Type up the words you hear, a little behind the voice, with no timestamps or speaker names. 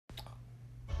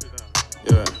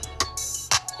Yeah.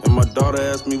 And my daughter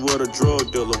asked me what a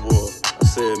drug dealer was. I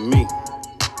said, me.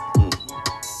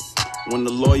 When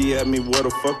the lawyer asked me what a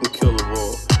fucking killer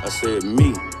was, I said,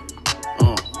 me.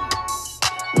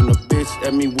 When the bitch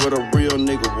asked me what a real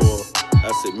nigga was,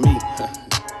 I said, me.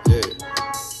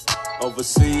 Yeah.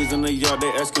 Overseas in the yard, they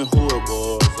asking who it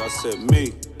was. I said,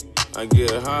 me. I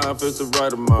get high if it's the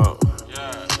right amount.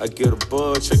 I get a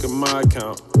buzz checking my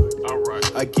account.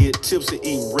 I get tips and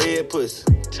eat red pussy.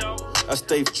 I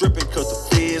stay dripping cause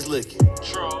the feds licking.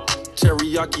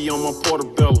 Teriyaki on my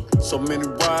portobello. So many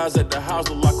rides at the house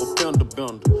look like a fender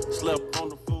bender. Slept on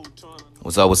the food ton.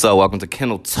 What's up? Welcome to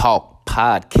Kennel Talk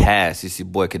Podcast. It's your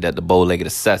boy Cadet the Bow-Legged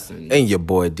Assassin. And your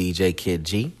boy DJ Kid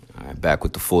G. All right, back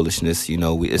with the foolishness. You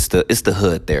know, it's the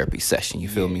hood therapy session. You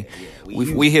feel me?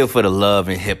 We here for the love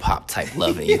and hip hop type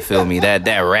loving. You feel me? That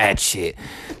rat shit.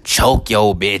 Choke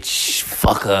yo bitch,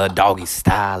 fuck her doggy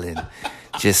style, and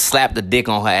just slap the dick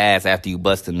on her ass after you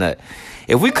bust a nut.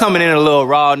 If we coming in a little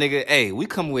raw, nigga, hey, we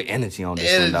coming with energy on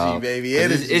this one, dog. Baby,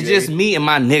 It's just me and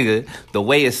my nigga, the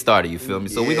way it started, you feel me?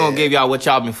 So we gonna give y'all what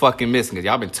y'all been fucking missing, because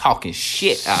y'all been talking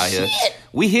shit out here.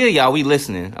 We hear y'all, we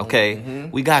listening, okay?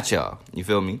 Mm-hmm. We got y'all, you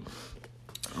feel me?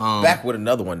 Back with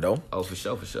another one, though. Oh, for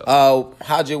sure.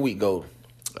 How'd your week go?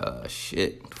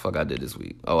 Shit, the fuck I did this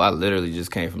week. Oh, I literally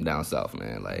just came from down south,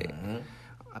 man, like...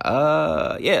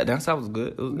 Yeah, down south was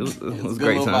good. It was a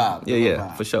great time.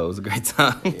 Yeah, for sure. It was a great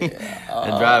time. Yeah.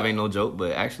 The drive ain't no joke,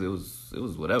 but actually it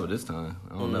was whatever this time.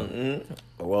 I don't know.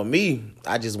 Well, me,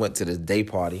 I just went to this day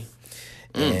party,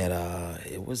 and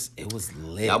it was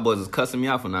lit. Y'all boys was cussing me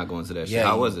out for not going to that shit.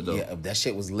 How was it though? Yeah, that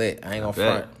shit was lit. I ain't gonna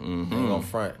front. Mm-hmm. I ain't gonna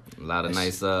front. A lot of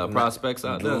nice prospects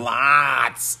out there.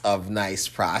 Lots of nice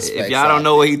prospects. If y'all don't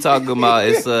know what he talking about,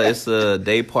 it's a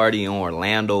day party in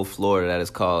Orlando, Florida that is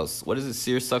called, what is it,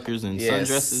 Seersuckers and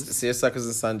Sundresses?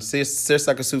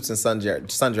 Seersucker suits and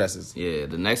sundresses. Yeah,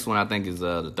 the next one I think is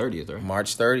the 30th, right?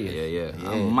 March 30th.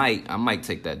 Yeah. I might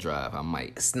take that drive. I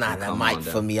might. It's not that might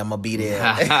for me. I'm gonna be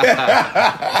there.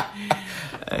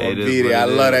 Hey, be there. I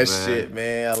love that shit,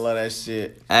 man. I love that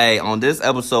shit. Hey, on this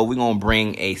episode, we're going to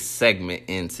bring a segment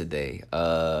in today.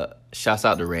 Shouts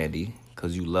out to Randy,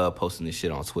 because you love posting this shit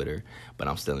on Twitter, but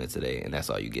I'm stealing it today, and that's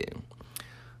all you get.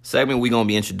 Segment we're going to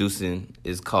be introducing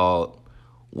is called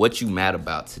What You Mad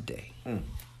About Today.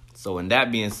 So, in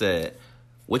that being said,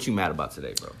 what you mad about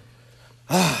today, bro?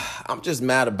 I'm just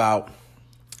mad about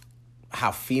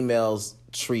how females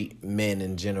treat men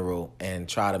in general and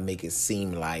try to make it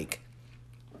seem like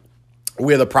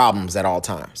we're the problems at all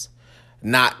times,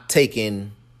 not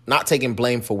taking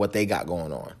blame for what they got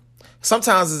going on.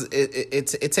 Sometimes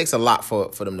it takes a lot for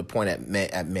them to point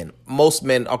at men. Most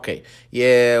men, okay,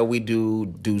 yeah, we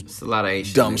do it's a lot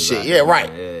of dumb shit. Yeah, right.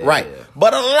 Yeah.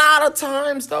 But a lot of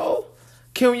times though,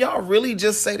 can y'all really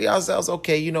just say to yourselves,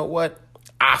 okay, you know what?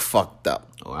 I fucked up.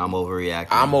 Or I'm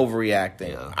overreacting.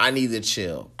 Yeah. I need to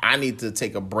chill. I need to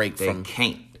take a break from. They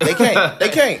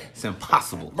can't. It's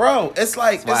impossible, bro. It's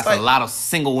like a lot of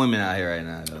single women out here right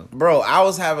now, though. Bro, I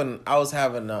was having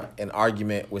an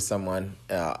argument with someone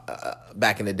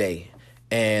back in the day,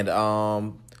 and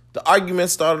the argument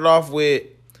started off with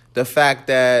the fact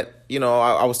that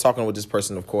I was talking with this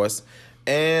person, of course,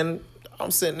 and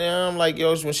I'm sitting there. I'm like,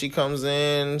 yo, when she comes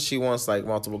in, she wants like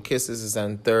multiple kisses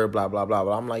and third, blah blah blah.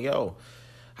 But I'm like, yo,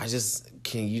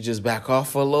 can you just back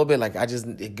off for a little bit? Like,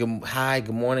 hi,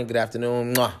 good morning, good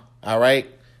afternoon. Mwah. All right,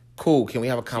 cool. Can we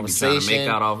have a conversation? She be trying to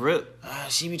make out off rip.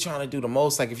 She be trying to do the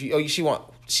most. Like, she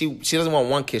doesn't want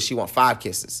one kiss. She want 5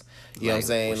 kisses. You know what I'm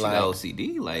saying? Like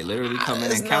OCD, like literally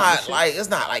coming and counting. It's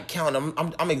not like counting.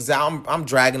 I'm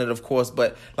dragging it, of course,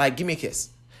 but like, give me a kiss.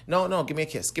 No, give me a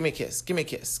kiss. Give me a kiss. Give me a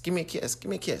kiss. Give me a kiss. Give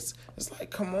me a kiss. It's like,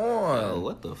 come on. Yo,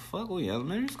 what the fuck? Were you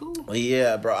elementary school?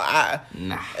 Yeah, bro.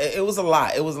 Nah. It was a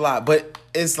lot. But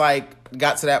it's like,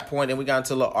 got to that point and we got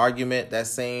into a little argument that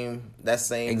same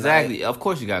Exactly. night. Of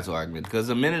course you got into an argument. Because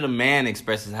the minute a man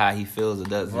expresses how he feels or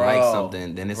doesn't like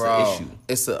something, then it's an issue.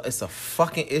 It's a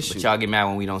fucking issue. But y'all get mad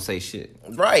when we don't say shit.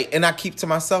 Right. And I keep to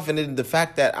myself, and then the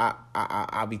fact that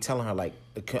I be telling her, like,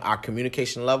 our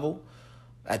communication level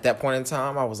at that point in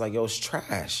time, I was like, yo, it's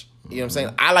trash. You know what I'm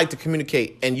saying? I like to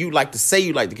communicate, and you like to say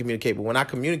you like to communicate, but when I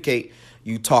communicate,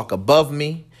 you talk above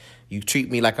me. You treat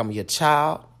me like I'm your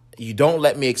child. You don't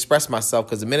let me express myself,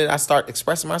 because the minute I start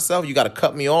expressing myself, you got to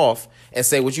cut me off and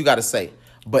say what you got to say.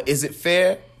 But is it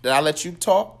fair that I let you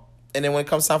talk, and then when it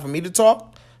comes time for me to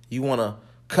talk, you want to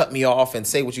cut me off and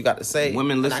say what you got to say?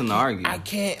 Women listen to argue. I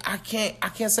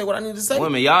can't say what I need to say.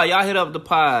 Women, y'all hit up the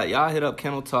pod. Y'all hit up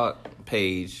Kennel Talk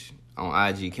page on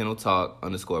IG, Kennel Talk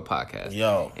 _podcast.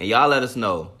 Yo. And y'all let us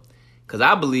know. Because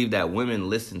I believe that women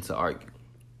listen to argue.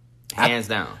 Hands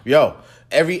down. Yo,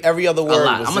 every other word. A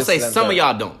lot. Was I'm gonna say this, some that. of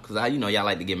y'all don't, because y'all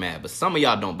like to get mad, but some of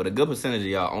y'all don't. But a good percentage of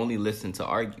y'all only listen to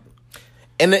argue.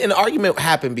 And the argument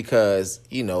happened because,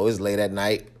 it was late at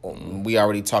night. We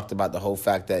already talked about the whole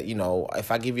fact that,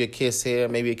 if I give you a kiss here,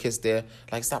 maybe a kiss there,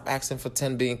 like, stop asking for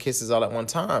 10 billion kisses all at one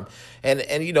time. And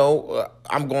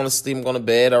I'm going to sleep, I'm going to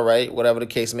bed, all right, whatever the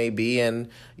case may be. And,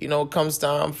 it comes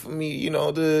time for me,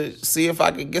 to see if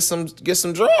I could get some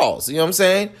draws. You know what I'm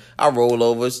saying? I roll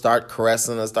over, start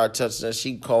caressing her, start touching her.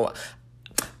 She call.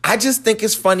 I just think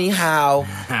it's funny how,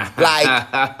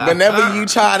 like, whenever you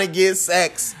try to get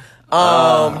sex,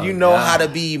 how to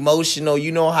be emotional.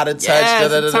 You know how to touch. Yeah,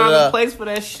 it's time and place for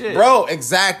that shit. Bro,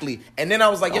 exactly. And then I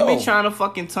was like, Don't be trying to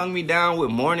fucking tongue me down with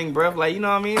morning breath. Like, you know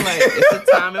what I mean? Like, it's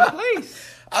a time and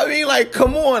place. I mean, like,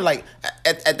 come on. Like,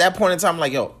 at that point in time,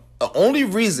 like, yo, the only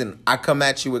reason I come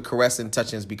at you with caressing and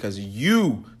touching is because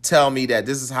you tell me that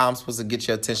this is how I'm supposed to get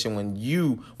your attention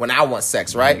when I want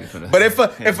sex, right? But if a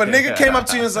nigga came up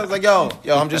to you and was like, yo,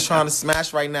 I'm just trying to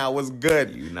smash right now, what's good?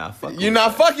 You're not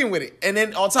fucking with it. And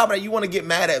then on top of that, you want to get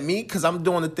mad at me because I'm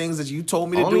doing the things that you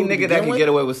told me to do. Only nigga that can get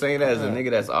away with saying that is a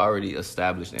nigga that's already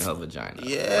established in her vagina.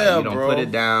 Yeah, like, you don't bro. put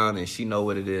it down and she know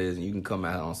what it is, and you can come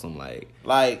out on some like,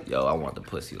 yo, I want the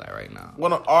pussy like right now.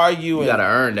 Want to argue? You gotta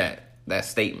earn that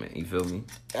statement. You feel me?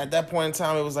 At that point in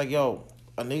time, it was like, yo,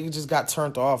 a nigga just got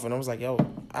turned off, and I was like, yo,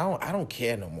 I don't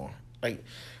care no more. Like,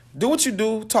 do what you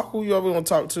do, talk who you ever want to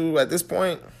talk to. At this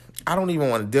point, I don't even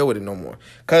want to deal with it no more,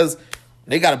 cause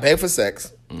they gotta beg for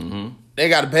sex, they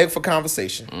gotta beg for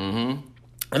conversation,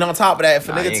 and on top of that, if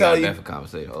a nigga tell you, beg for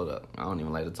conversation, hold up, I don't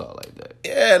even like to talk like that.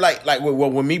 Yeah, like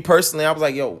with me personally, I was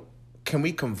like, yo, can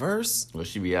we converse? Will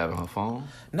she be having her phone?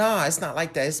 Nah, it's not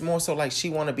like that. It's more so like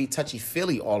she want to be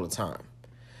touchy-feely all the time.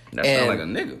 That sound like a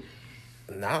nigga.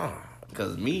 Nah.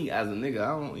 Because me, as a nigga,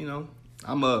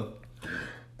 I don't,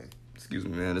 excuse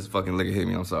me, man, this fucking liquor hit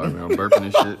me. I'm sorry, man. I'm burping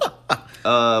and shit.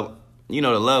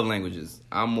 The love languages.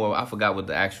 I forgot what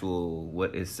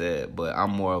it said, but I'm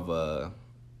more of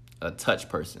a touch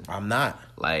person. I'm not.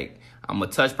 Like, I'm a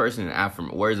touch person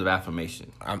and words of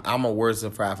affirmation. I'm a words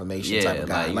of affirmation type of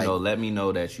guy. Like, let me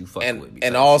know that you fucking with me.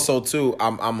 And also too,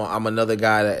 I'm another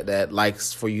guy that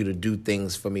likes for you to do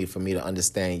things for me to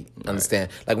understand. Right.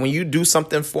 Like, when you do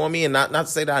something for me, and not to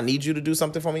say that I need you to do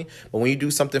something for me, but when you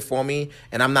do something for me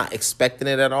and I'm not expecting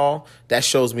it at all, that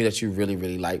shows me that you really,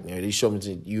 really like me. Or you show me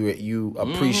that you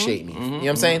appreciate me. You know what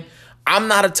I'm saying? I'm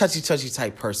not a touchy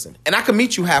type person. And I can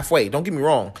meet you halfway. Don't get me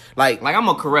wrong. Like I'm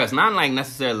a caress. Not like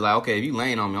necessarily like, okay, if you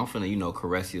laying on me, I'm finna,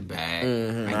 caress your back.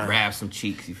 Like, grab some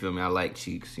cheeks, you feel me? I like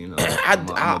cheeks,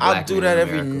 I'll do that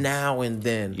every now and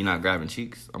then. You're not grabbing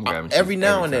cheeks? I'm grabbing cheeks. Every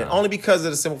now and then. Only because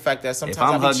of the simple fact that sometimes if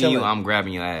I'm I'll be hugging chilling. you, I'm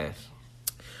grabbing your ass.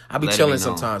 I be chilling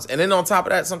sometimes. And then on top of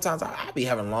that, sometimes I be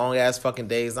having long ass fucking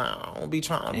days. I don't be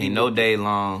trying to Ain't no day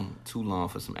too long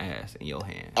for some ass in your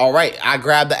hand. All right, I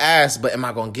grab the ass, but am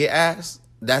I gonna get ass?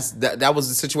 That was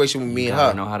the situation with me and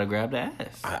her. I know how to grab the ass.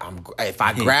 If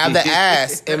I grab the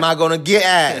ass, am I gonna get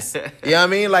ass? You know what I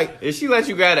mean? Like, if she lets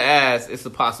you grab the ass, it's a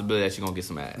possibility that you're gonna get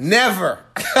some ass. Never.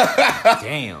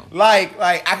 Damn. Like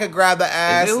I could grab the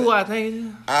ass. Is it who I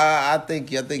think? I think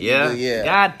yeah. Yeah.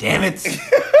 God damn it.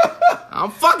 I'm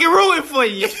fucking rooting for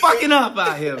you. You're fucking up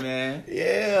out here, man.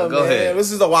 Yeah, go ahead.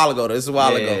 This is a while ago.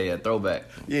 Yeah, throwback.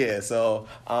 Yeah, so,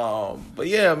 but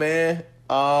yeah, man.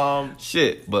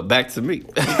 Shit, but back to me.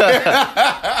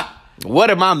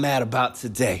 What am I mad about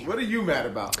today? What are you mad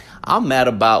about? I'm mad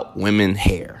about women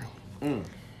hair.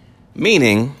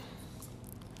 Meaning,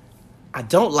 I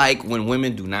don't like when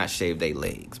women do not shave their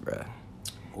legs, bruh.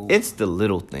 Ooh. It's the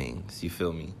little things, you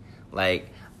feel me? Like,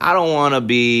 I don't want to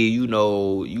be, you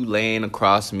laying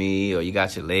across me or you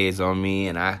got your legs on me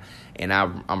and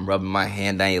I'm rubbing my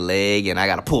hand down your leg and I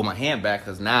got to pull my hand back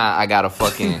because now I got a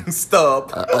fucking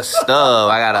stub. A stub.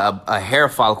 I got a hair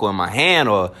follicle in my hand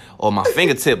or my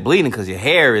fingertip bleeding because your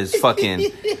hair is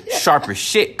fucking sharp as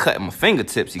shit cutting my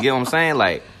fingertips. You get what I'm saying?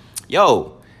 Like,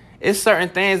 yo, it's certain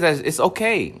things that it's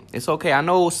okay. It's okay. I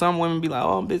know some women be like,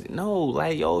 oh, I'm busy. No,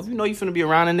 like, yo, if you know you finna be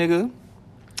around a nigga,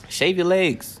 shave your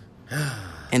legs.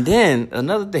 And then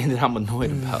another thing that I'm annoyed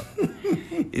about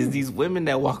is these women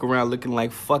that walk around looking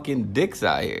like fucking dicks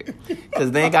out here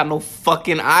because they ain't got no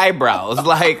fucking eyebrows.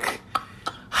 Like,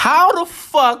 how the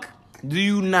fuck do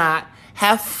you not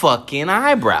have fucking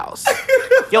eyebrows?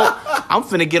 Yo, I'm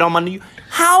finna get on my knee.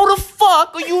 How the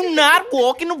fuck are you not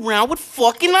walking around with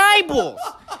fucking eyeballs?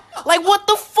 Like, what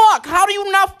the fuck? How do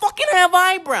you not fucking have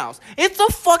eyebrows? It's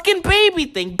a fucking baby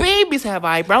thing. Babies have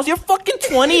eyebrows. You're fucking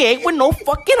 28 with no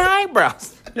fucking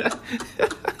eyebrows.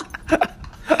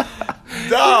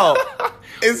 No,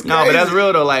 it's crazy. No, but that's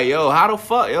real though. Like, yo, how the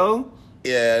fuck, yo?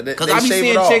 Yeah, because I be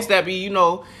seeing chicks that be,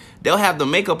 they'll have the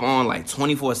makeup on like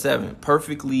 24/7,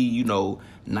 perfectly,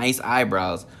 nice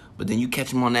eyebrows, but then you catch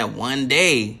them on that one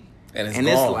day, and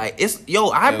it's like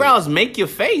eyebrows make your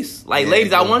face. Like,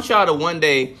 ladies, I want y'all to one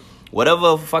day,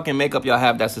 whatever fucking makeup y'all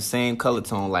have that's the same color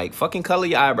tone, like fucking color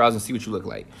your eyebrows and see what you look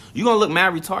like. You gonna look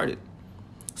mad retarded.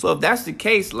 So if that's the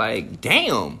case, like,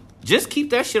 damn, just keep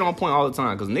that shit on point all the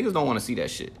time, because niggas don't want to see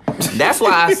that shit. That's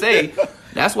why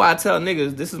I tell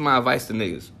niggas, this is my advice to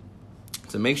niggas,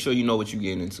 to make sure you know what you're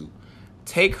getting into.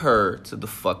 Take her to the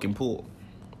fucking pool.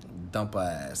 Dump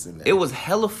her ass in there. It was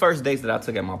hella first dates that I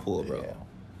took at my pool, bro. Yeah.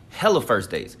 Hella first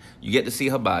dates. You get to see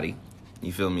her body.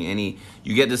 You feel me?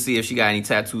 You get to see if she got any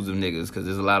tattoos of niggas, because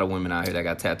there's a lot of women out here that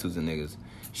got tattoos of niggas.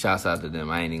 Shouts out to them.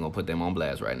 I ain't even gonna put them on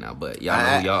blast right now, but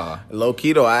y'all know y'all. Low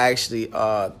key though, I actually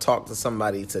talked to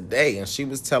somebody today, and she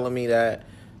was telling me that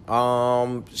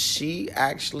she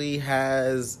actually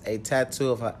has a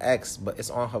tattoo of her ex, but it's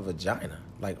on her vagina,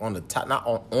 like on the top, not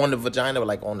on the vagina, but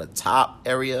like on the top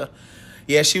area.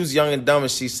 Yeah, she was young and dumb,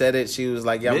 and she said it. She was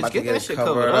like, "Yeah, I'm about to get it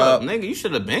covered up." Nigga, you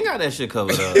should have been got that shit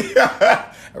covered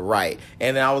up. Right.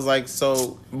 And I was like,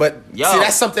 see,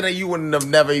 that's something that you wouldn't have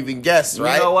never even guessed,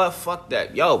 right? You know what? Fuck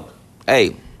that. Yo,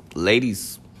 hey,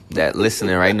 ladies that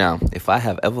listening right now, if I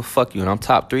have ever fucked you and I'm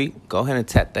top 3, go ahead and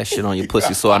tap that shit on your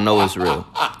pussy so I know it's real.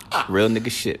 Real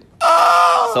nigga shit.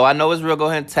 So I know it's real. Go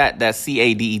ahead and tap that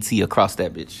CADET across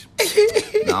that bitch.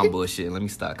 No, I'm bullshitting. Let me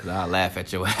stop, because I'll laugh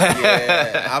at your ass.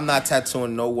 Yeah, I'm not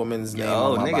tattooing no woman's name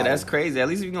on my body. That's crazy. At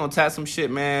least if you're going to tat some shit,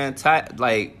 man,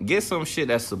 get some shit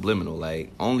that's subliminal.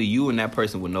 Like, only you and that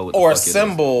person would know what the fuck it is. Or a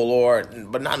symbol,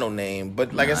 but not no name.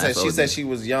 But like I said, she said she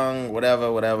was young,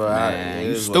 whatever. Man,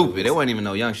 you stupid. It wasn't even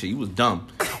no young shit. You was dumb.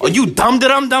 Oh, you dumb.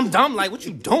 Like, what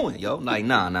you doing, yo? Like,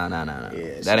 nah.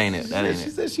 Yeah, that ain't it. She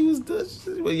said she was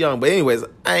young. But anyways,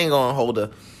 I ain't going to hold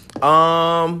her.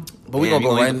 But we gonna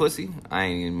go right eat the pussy. I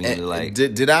ain't even mean to like.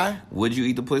 Did I? Would you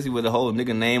eat the pussy with a whole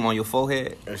nigga name on your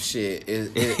forehead? Shit,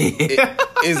 is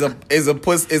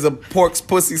a pork's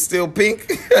pussy still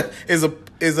pink? is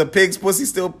a pig's pussy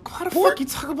still? Why the fuck you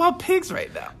talk about pigs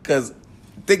right now? Because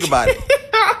think about it,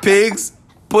 pig's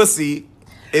pussy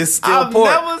is still pork.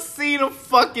 I've never seen a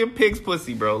fucking pig's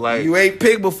pussy, bro. Like, you ate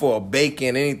pig before,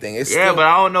 bacon, anything. It's still, but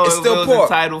I don't know if it was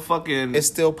entitled fucking. It's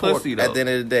still pork pussy, though. At the end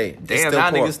of the day. Damn,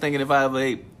 now niggas thinking if I ever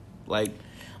ate like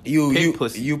pig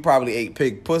pussy. You probably ate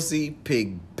pig pussy,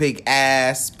 pig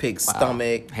ass, pig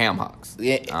stomach, ham hocks.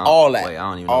 Yeah, all that. Wait, I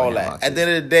don't even know all what ham that. hocks At the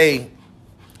end of the day,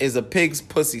 is a pig's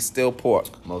pussy still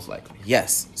pork? Most likely.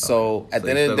 Yes. So at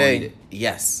the end of the day,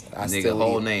 yes. I still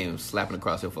whole name slapping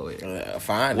across your forehead.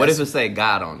 Fine. What if it say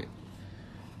God on it?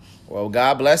 Well,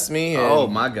 God bless me. And, oh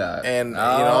my God! And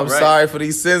I'm sorry for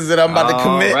these sins that I'm about to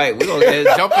commit. Right, we're gonna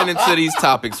jump into these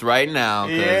topics right now.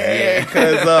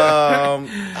 Because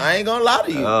I ain't gonna lie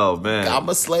to you. Oh man, I'm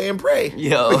a slay and pray.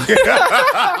 Yo, this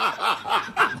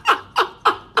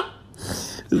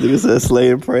nigga said slay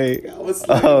and pray. I'm a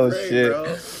slay and pray, shit,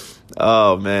 bro.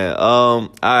 Oh man. All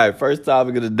right. First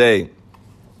topic of the day.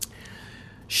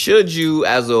 Should you,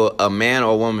 as a man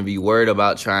or a woman, be worried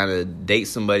about trying to date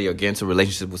somebody or get into a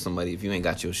relationship with somebody if you ain't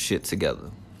got your shit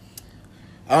together?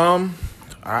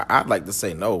 I'd like to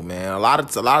say no, man. A lot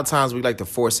of times we like to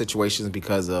force situations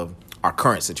because of our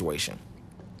current situation.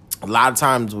 A lot of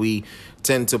times we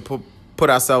tend to put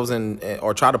ourselves in,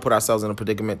 or try to put ourselves in a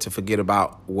predicament to forget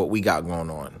about what we got going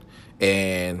on,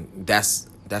 and that's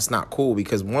not cool,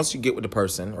 because once you get with the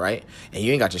person, right, and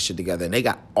you ain't got your shit together, and they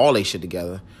got all their shit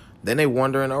together. Then they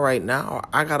wondering, all right, now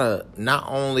I gotta not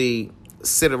only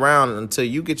sit around until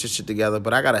you get your shit together,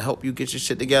 but I gotta help you get your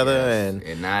shit together,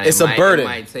 and now it's a burden. It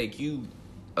might take you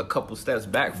a couple steps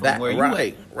back from where you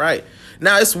at. Right.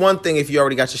 Now it's one thing if you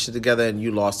already got your shit together and you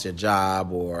lost your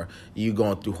job, or you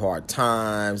going through hard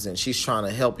times and she's trying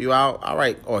to help you out. All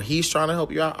right, or he's trying to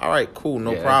help you out. All right, cool,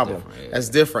 no problem. That's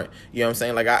different. You know what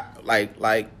I'm saying?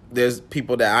 Like there's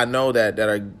people that I know that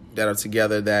are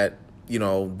together that, you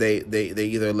know, they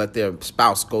either let their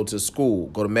spouse go to school,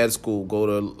 go to med school, go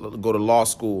to law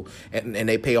school, and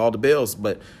they pay all the bills.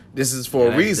 But this is for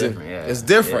a reason. It's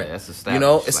different. Yeah, it's established. You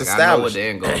know, it's established. I know what the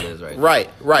end goal is, right?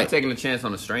 Right. You're taking a chance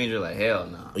on a stranger, like hell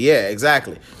no. Yeah,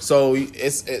 exactly. So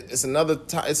it's another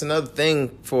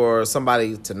thing for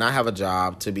somebody to not have a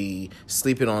job, to be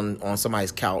sleeping on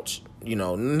somebody's couch. You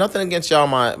know, nothing against y'all,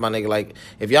 my nigga. Like,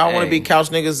 if y'all want to be couch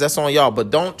niggas, that's on y'all.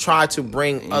 But don't try to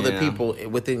bring other people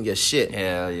within your shit.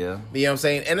 Yeah. You know what I'm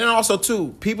saying? And then also,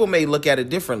 too, people may look at it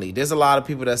differently. There's a lot of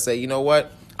people that say, you know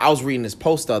what? I was reading this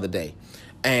post the other day,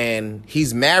 and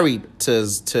he's married to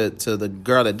the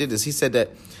girl that did this. He said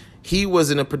that he was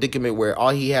in a predicament where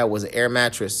all he had was an air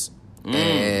mattress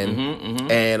and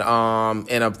and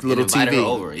a little invited TV. her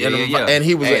over. Yeah. And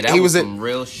he was that he was some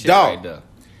real shit dog. right there.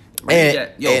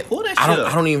 And Pull that shit I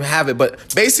up. don't even have it,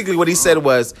 but basically what he said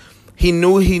was he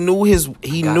knew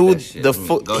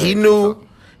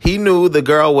the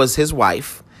girl was his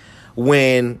wife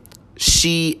when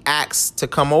she asked to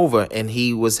come over, and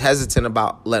he was hesitant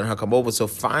about letting her come over. So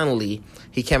finally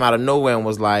he came out of nowhere and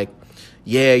was like,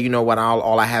 yeah, you know what,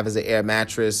 all I have is an air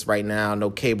mattress right now,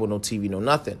 no cable, no TV, no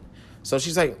nothing. So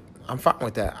she's like, I'm fine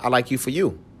with that. I like you for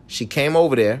you. She came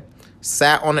over there,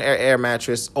 sat on the air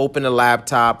mattress, opened the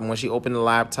laptop, and when she opened the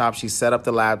laptop, she set up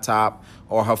the laptop,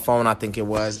 or her phone, I think it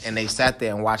was, and they sat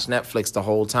there and watched Netflix the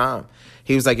whole time.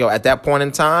 He was like, yo, at that point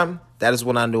in time, that is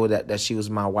when I knew that she was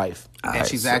my wife. And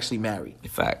she's actually married.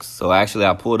 Facts. So actually,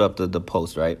 I pulled up the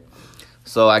post, right?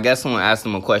 So I guess someone asked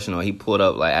him a question, or he pulled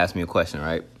up, like, asked me a question,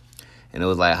 right? And it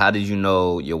was like, how did you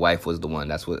know your wife was the one?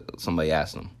 That's what somebody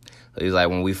asked him. So he's like,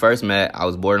 when we first met, I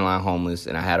was borderline homeless,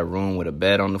 and I had a room with a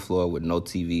bed on the floor with no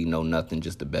TV, no nothing,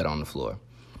 just a bed on the floor.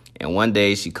 And one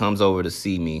day, she comes over to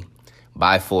see me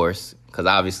by force, because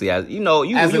obviously, you're a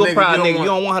proud nigga, you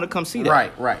don't want her to come see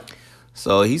that. Right.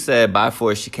 So he said by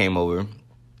force she came over.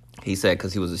 He said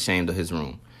because he was ashamed of his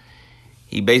room.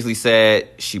 He basically said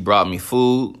she brought me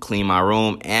food, cleaned my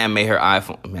room, and made her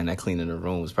iPhone. Man, that cleaning the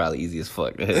room was probably easy as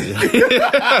fuck.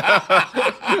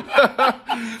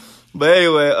 But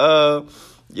anyway,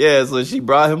 so she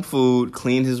brought him food,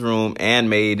 cleaned his room, and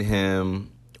made her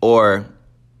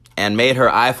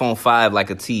iPhone 5 like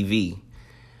a TV.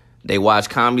 They watched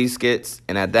comedy skits,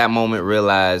 and at that moment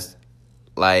realized,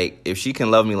 like, if she can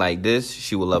love me like this,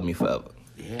 she will love me forever.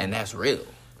 Yeah. And that's real.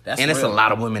 It's a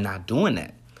lot of women not doing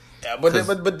that. Yeah,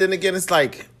 but then again, it's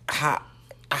like,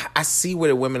 I see where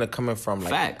the women are coming from. Like,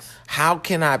 facts. How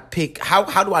can I pick?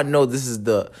 How do I know this is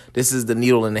the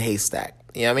needle in the haystack?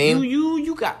 You know what I mean?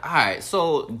 You got, all right.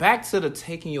 So back to the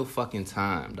taking your fucking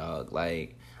time, dog.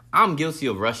 Like, I'm guilty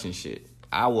of rushing shit.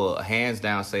 I will hands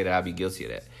down say that I be guilty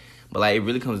of that. But like, it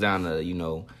really comes down to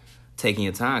taking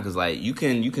your time, because like you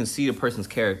can see the person's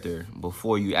character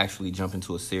before you actually jump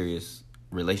into a serious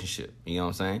relationship. You know what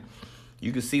I'm saying?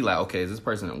 You can see, like, okay, is this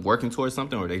person working towards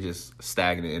something, or are they just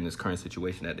stagnant in this current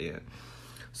situation that they're in?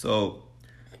 So,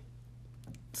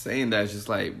 saying that is just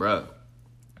like, bruh,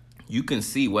 you can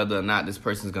see whether or not this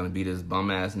person's going to be this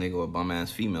bum-ass nigga or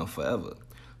bum-ass female forever.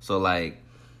 So, like,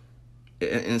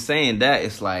 in saying that,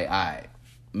 it's like, all right,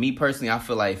 me personally, I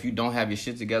feel like if you don't have your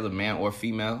shit together, man or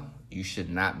female, you should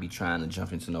not be trying to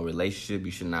jump into no relationship.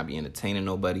 You should not be entertaining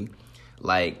nobody.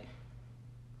 Like,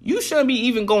 you shouldn't be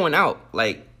even going out.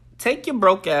 Like, take your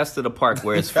broke ass to the park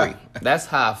where it's free. That's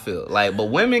how I feel. Like, but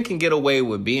women can get away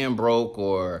with being broke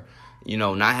or,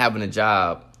 not having a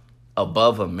job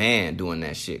above a man doing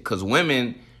that shit. Because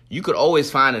women, you could always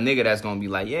find a nigga that's going to be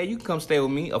like, yeah, you can come stay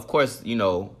with me. Of course, depending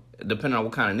on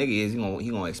what kind of nigga he is, he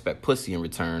gonna expect pussy in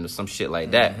return or some shit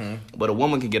like that. Mm-hmm. But a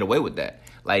woman can get away with that.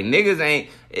 Like, niggas ain't...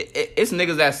 It's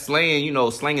niggas that's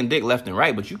slanging dick left and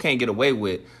right, but you can't get away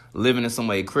with living in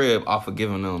somebody's crib off of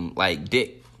giving them, like,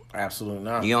 dick. Absolutely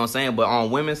not. You know what I'm saying? But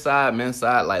on women's side, men's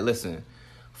side, like, listen,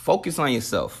 focus on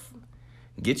yourself.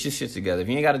 Get your shit together. If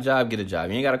you ain't got a job, get a job.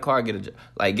 If you ain't got a car, get a job.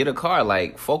 Like, get a car.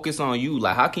 Like, focus on you.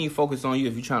 Like, how can you focus on you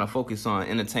if you're trying to focus on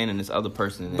entertaining this other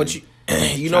person? But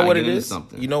you know what it is?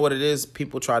 You know what it is?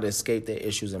 People try to escape their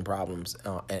issues and problems.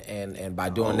 And by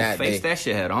doing that, face that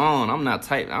shit head on. I'm not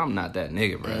that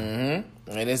nigga, bro. Mm-hmm.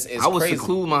 And it's I would crazy.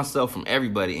 seclude myself from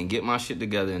everybody and get my shit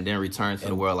together and then return to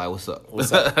the world like, what's up?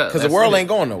 Because the world ain't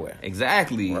going nowhere.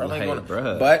 Exactly. The world ain't going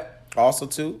nowhere. But also,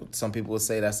 too, some people would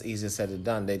say that's easier said than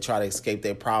done. They try to escape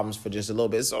their problems for just a little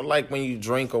bit. It's sort of like when you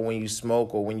drink or when you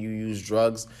smoke or when you use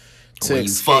drugs to when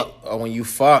escape. You fuck. Or when you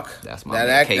fuck. That's my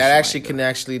that actually can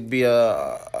actually be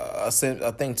a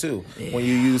thing, too. Yeah. When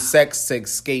you use sex to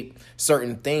escape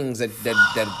certain things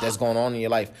that's going on in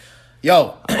your life.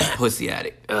 Yo. Pussy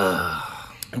addict.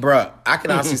 Bruh, I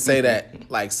can honestly say that,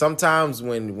 like, sometimes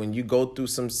when you go through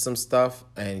some stuff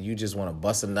and you just want to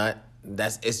bust a nut,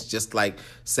 it's just like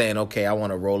saying, okay, I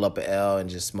want to roll up an L and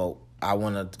just smoke. I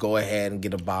want to go ahead and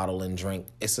get a bottle and drink.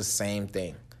 It's the same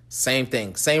thing. Same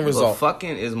result. But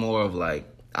fucking is more of like,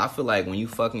 I feel like when you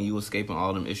fucking, you escaping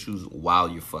all them issues while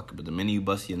you're fucking. But the minute you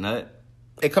bust your nut,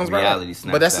 it comes reality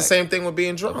snaps. But that's the same thing with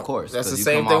being drunk. Of course. That's the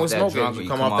same thing with smoking. You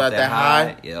come off that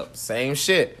high. Yep. Same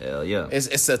shit. Hell yeah.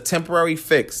 It's a temporary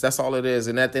fix. That's all it is.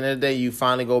 And at the end of the day, you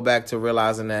finally go back to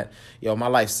realizing that, yo, my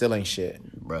life still ain't shit.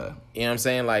 Bruh. You know what I'm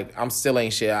saying? Like, I'm still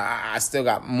ain't shit. I still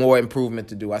got more improvement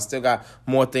to do. I still got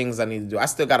more things I need to do. I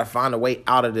still got to find a way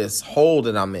out of this hole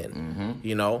that I'm in. Mm-hmm.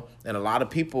 you know? And a lot of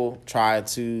people try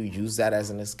to use that as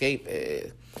an escape.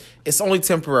 It's only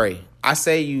temporary. I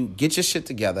say you get your shit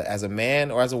together as a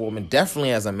man or as a woman,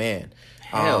 definitely as a man.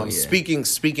 Hell yeah.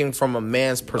 Speaking from a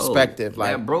man's perspective,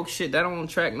 like that broke shit, that don't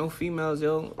attract no females,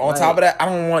 yo. On top of that, I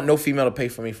don't want no female to pay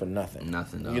for me for nothing.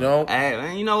 Nothing, though. You know?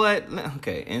 And you know what?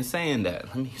 Okay, in saying that,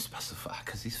 let me specify,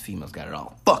 because these females got it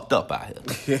all fucked up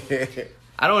out here.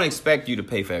 I don't expect you to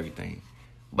pay for everything,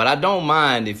 but I don't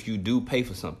mind if you do pay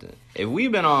for something. If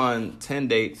we've been on 10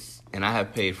 dates and I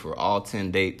have paid for all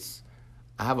 10 dates,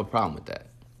 I have a problem with that.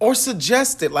 Or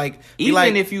suggest it, like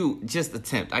even if you just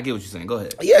attempt. I get what you're saying. Go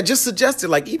ahead. Yeah, just suggest it.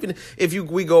 Like even if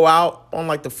we go out on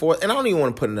like the 4th, and I don't even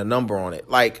want to put in a number on it.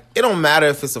 Like it don't matter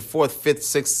if it's a 4th, 5th,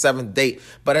 6th, 7th date,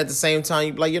 but at the same time,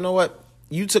 you be like, you know what?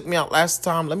 You took me out last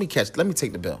time. Let me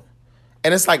take the bill.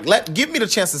 And it's like give me the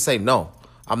chance to say no.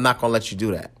 I'm not gonna let you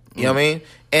do that. You know what I mean?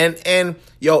 And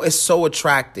yo, it's so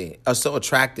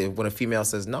attractive when a female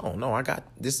says, no, I got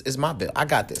this is my bill. I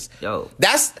got this. Yo.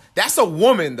 That's a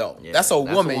woman though. Yeah, that's a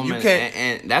woman. You can't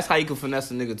and that's how you can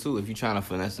finesse a nigga too, if you trying to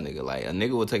finesse a nigga. Like a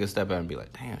nigga will take a step out and be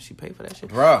like, damn, she paid for that shit.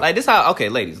 Bruh. Like this how okay,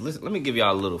 ladies, listen, let me give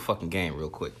y'all a little fucking game real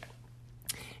quick.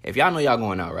 If y'all know y'all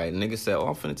going out, right? A nigga said,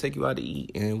 I'm finna take you out to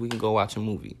eat and we can go watch a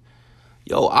movie.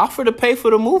 Yo, offer to pay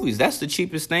for the movies. That's the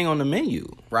cheapest thing on the menu.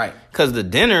 Right. Cause the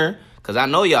dinner, cause I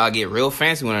know y'all get real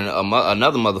fancy when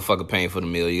another motherfucker paying for the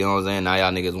meal. You know what I'm saying? Now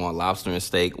y'all niggas want lobster and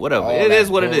steak. Whatever. It is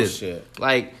what bullshit. It is.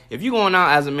 Like, if you going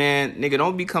out as a man, nigga,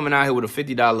 don't be coming out here with a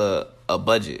 $50 a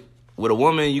budget. With a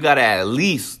woman, you gotta at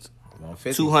least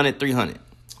 200, 300.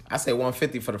 I say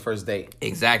 150 for the first date.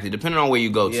 Exactly, depending on where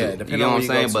you go to. Yeah, depending you know on what I'm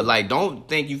saying? But like, don't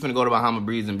think you finna go to Bahama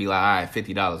Breeze and be like, all right,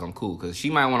 $50, I'm cool. Cause she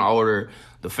might want to order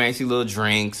the fancy little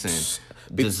drinks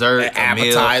and dessert,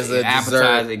 appetizer,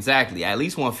 dessert. Exactly. At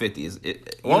least 150 is.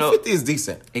 150 is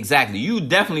decent. Exactly. You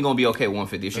definitely gonna be okay with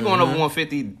 150. If she going over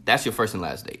 150, that's your first and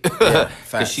last date. Yeah,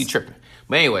 cause she tripping.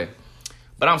 But anyway,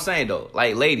 but I'm saying though,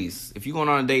 like ladies, if you going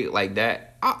on a date like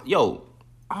that,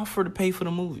 offer to pay for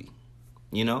the movie.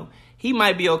 You know, he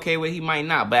might be okay with it, he might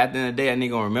not. But at the end of the day, that nigga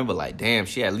gonna remember like, damn,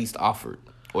 she at least offered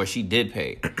or she did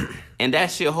pay, and that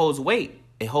shit holds weight.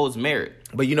 It holds merit.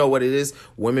 But you know what it is?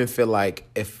 Women feel like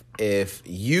if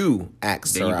you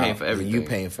ask then her you paying out, for everything. you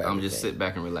paying for everything. I'm just sit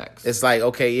back and relax. It's like,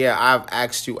 okay, yeah, I've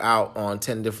asked you out on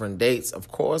 10 different dates. Of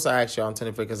course I asked you out on 10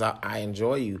 different because I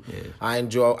enjoy you. Yeah. I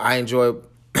enjoy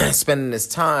spending this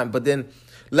time. But then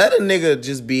let a nigga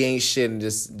just be ain't shit and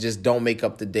just don't make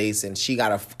up the dates, and she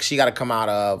gotta come out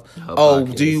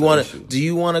of do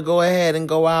you wanna go ahead and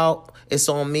go out? It's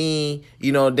on me.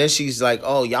 You know, then she's like,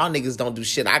 oh, y'all niggas don't do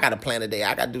shit. I got to plan a day.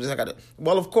 I got to do this.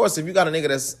 Well, of course, if you got a nigga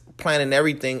that's planning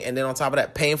everything and then on top of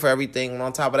that, paying for everything, and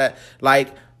on top of that,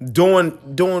 like going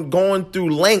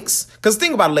through lengths. Because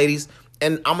think about it, ladies,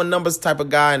 and I'm a numbers type of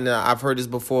guy, and I've heard this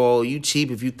before. You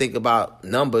cheap if you think about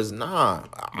numbers. Nah,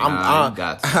 you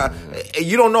got to.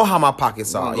 You don't know how my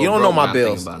pockets are. You don't know my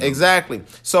bills. Exactly.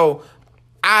 So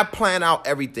I plan out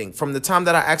everything. From the time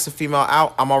that I ask a female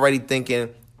out, I'm already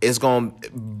thinking, it's going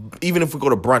to, even if we go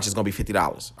to brunch, it's going to be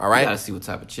 $50. All right? You got to see what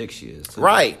type of chick she is, too.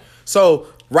 Right. So,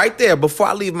 right there, before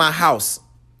I leave my house,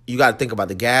 you got to think about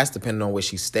the gas, depending on where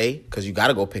she stay, because you got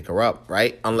to go pick her up,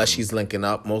 right? Unless she's linking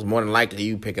up. More than likely,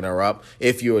 you picking her up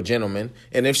if you're a gentleman.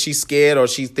 And if she's scared or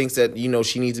she thinks that, you know,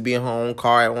 she needs to be in her own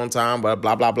car at one time, but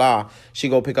blah, blah, blah, she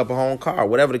go pick up her own car,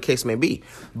 whatever the case may be.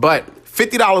 But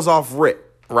 $50 off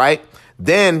rip, right?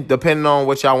 Then, depending on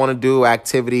what y'all want to do,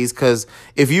 activities, because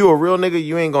if you a real nigga,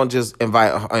 you ain't going to just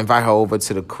invite her over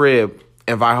to the crib,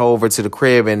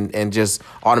 and just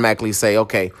automatically say,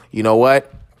 okay, you know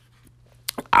what?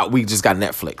 We just got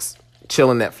Netflix.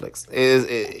 Chilling Netflix.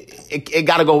 It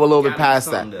got to go a little bit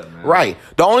past that. Right.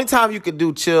 The only time you could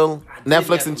do chill,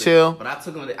 Netflix and chill. But I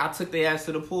took their ass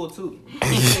to the pool, too.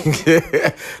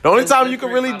 The only time you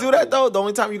can really do that, though,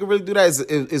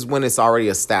 is when it's already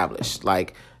established.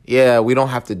 Like, yeah, we don't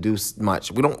have to do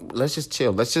much. Let's just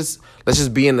chill. Let's just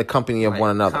be in the company of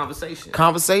one another.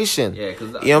 Conversation. Yeah, because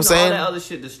you know what I'm saying? All that other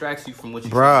shit distracts you from what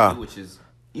you're trying to do, which is,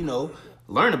 you know,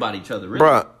 learn about each other, really.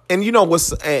 Bruh. And you know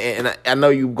what's, and I know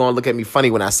you're going to look at me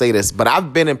funny when I say this, but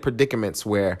I've been in predicaments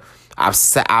where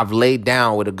I've laid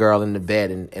down with a girl in the bed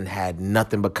and had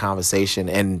nothing but conversation,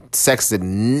 and sex that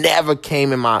never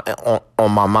came on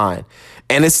my mind.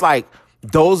 And it's like,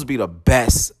 those be the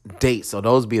best dates, or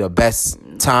those be the best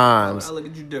times. I look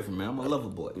at you different, man. I'm a lover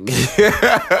boy.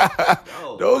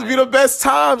 Those be the best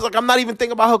times. Like, I'm not even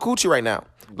thinking about her coochie right now.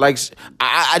 Like,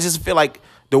 I just feel like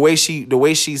the way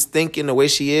she's thinking, the way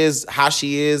she is, how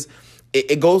she is,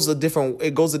 it goes to a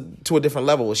different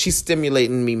level. She's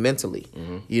stimulating me mentally,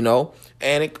 you know?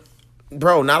 And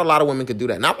not a lot of women can do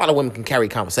that. Not a lot of women can carry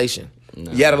conversation.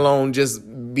 yet alone just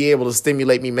be able to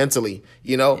stimulate me mentally,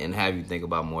 you know? And have you think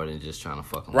about more than just trying to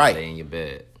fuck them Right. lay in your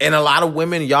bed. And a lot of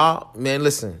women, y'all, man,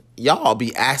 listen, y'all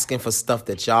be asking for stuff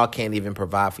that y'all can't even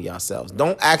provide for yourselves.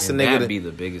 Don't ask And a nigga that'd to be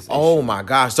the biggest Oh issue. my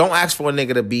gosh. Don't ask for a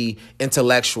nigga to be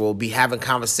intellectual, be having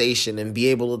conversation and be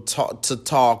able to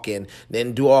talk and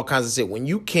then do all kinds of shit. When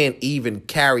you can't even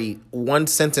carry one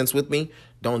sentence with me,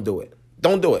 don't do it.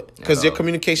 Don't do it. Because your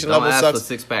communication Don't level ask sucks.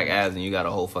 for 6-pack abs and you got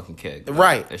a whole fucking keg.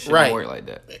 Right, That shit right. don't work like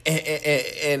that.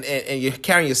 And you're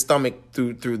carrying your stomach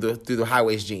through the high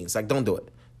waist jeans. Like, don't do it.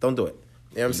 Don't do it.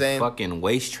 You know what I'm saying? Fucking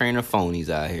waist trainer phonies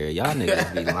out here. Y'all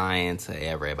niggas be lying to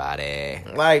everybody.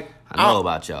 Like, I know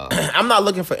about y'all. I'm not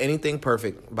looking for anything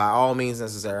perfect by all means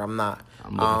necessary. I'm not.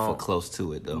 I'm looking for close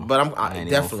to it though. but I ain't even gonna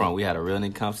definitely- front. We had a real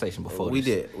nigga conversation before. We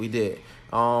this. did.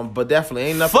 But definitely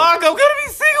ain't nothing. Fuck, I'm gonna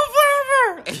be single forever.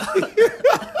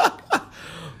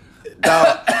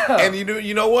 Dog. And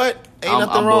you know what? Ain't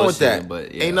nothing I'm wrong with that. bullshitting,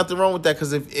 but yeah. Ain't nothing wrong with that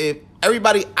because if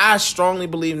everybody, I strongly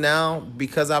believe now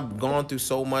because I've gone through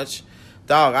so much,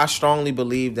 dog. I strongly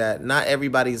believe that not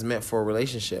everybody's meant for a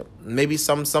relationship. Maybe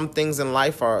some things in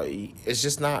life are. It's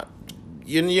just not.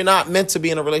 You're not meant to be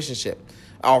in a relationship.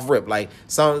 Off rip, like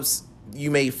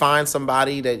you may find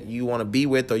somebody that you want to be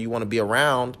with or you want to be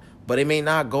around, but it may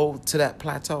not go to that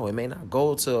plateau. It may not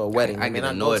go to a wedding. I It may get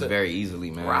not annoyed go to, very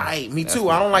easily, man. Right, me That's too.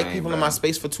 my I don't like thing, people bro. in my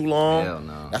space for too long. Hell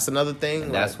no. That's another thing.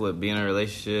 And that's what being in a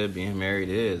relationship, being married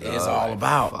is. it's dog. all Like,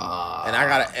 about. fuck.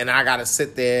 And I gotta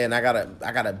sit there and I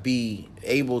gotta be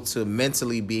able to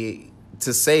mentally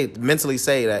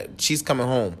say that she's coming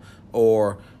home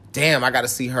or damn, I gotta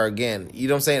see her again. You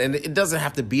know what I'm saying? And it doesn't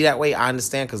have to be that way. I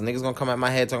understand because niggas gonna come at my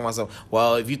head talking about myself.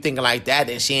 Well, if you thinking like that,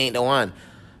 then she ain't the one.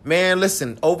 Man,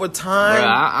 listen. Over time, Bruh,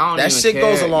 I don't that even shit care.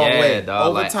 goes a long Yeah, way. Dog.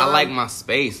 Over Like, time, I like my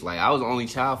space. Like I was the only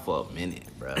child for a minute,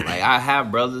 bro. Like I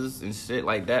have brothers and shit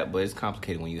like that, but it's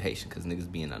complicated when you Haitian because niggas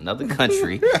be in another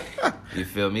country. You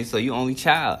feel me? So you only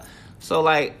child. So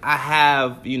like I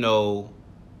have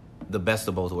the best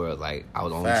of both worlds. Like I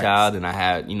was the only Facts. child and I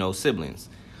had siblings.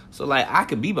 So like I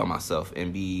could be by myself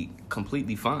and be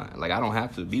completely fine. Like I don't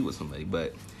have to be with somebody.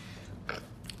 But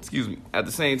excuse me. At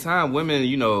the same time, women,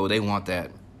 they want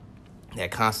that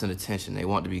constant attention. They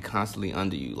want to be constantly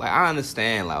under you. Like I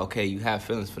understand, like, okay, you have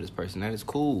feelings for this person. That is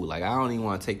cool. Like I don't even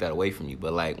want to take that away from you.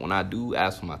 But like when I do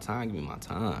ask for my time, give me my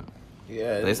time.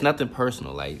 yeah, But it's nothing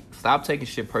personal. Like stop taking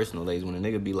shit personal, ladies. When a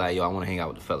nigga be like, yo, I want to hang out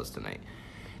with the fellas tonight.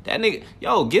 That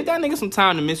nigga, give that nigga some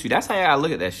time to miss you. That's how I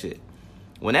look at that shit.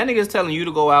 When that nigga's telling you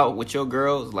to go out with your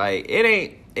girls, like it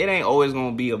ain't always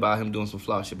gonna be about him doing some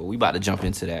flaw shit. But we about to jump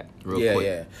into that real quick.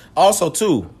 Yeah. Also,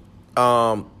 too,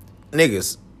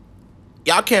 niggas,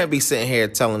 y'all can't be sitting here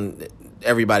telling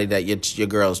everybody that your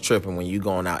girl's tripping when you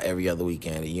going out every other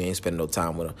weekend and you ain't spending no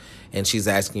time with her, and she's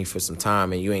asking you for some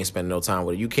time and you ain't spending no time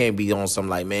with her. You can't be on some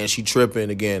like, man, she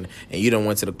tripping again, and you done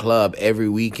went to the club every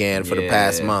weekend for the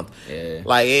past month. Yeah.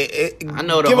 Like I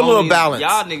know the give a little homies, balance.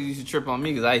 Y'all niggas used to trip on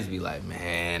me because I used to be like,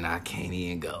 man, I can't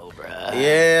even go, bruh.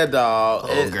 Yeah, dog.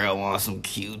 Old girl wants some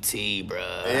QT,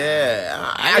 bruh.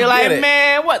 Yeah, I I be get like, it.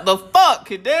 man, what the fuck?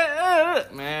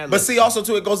 Man, But see, also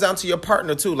too, it goes down to your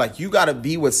partner too. Like you got to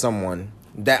be with someone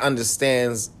that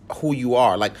understands who you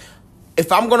are. Like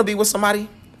if I'm gonna be with somebody,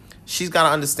 she's got to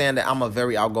understand that I'm a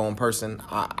very outgoing person.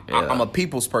 I'm a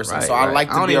people's person, right, so I like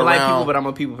to I don't be even around. like people, but I'm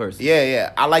a people person.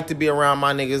 Yeah. I like to be around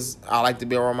my niggas. I like to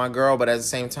be around my girl, but at the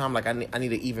same time, like I need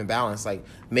an even balance. Like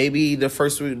maybe the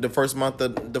first weekend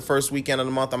of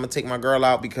the month, I'm gonna take my girl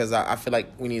out because I feel like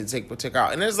we need to take her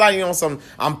out. And it's like some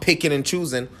I'm picking and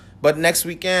choosing. But next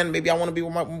weekend, maybe I want to be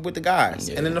with the guys,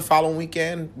 Yeah. and then the following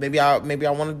weekend, maybe I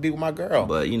want to be with my girl.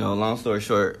 But long story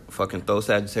short, fucking throw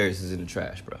Sagittarius in the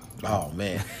trash, bro. Oh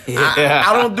man,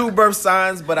 I don't do birth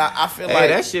signs, but I feel Hey, like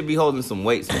that shit be holding some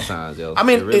weight sometimes, yo. I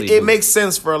mean, really it do. makes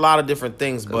sense for a lot of different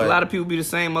things, but A lot of people be the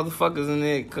same motherfuckers and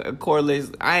it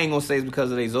correlates. I ain't gonna say it's because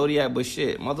of their zodiac, but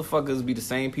shit, motherfuckers be the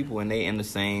same people and they in the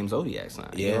same zodiac sign.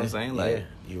 You know what I'm saying? Like, yeah,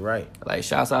 you're right. like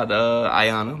shouts out to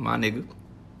Ayana, my nigga,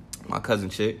 my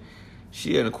cousin chick.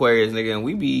 She an Aquarius nigga, and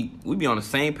we be on the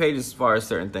same page as far as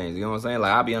certain things. You know what I'm saying?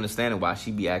 Like I be understanding why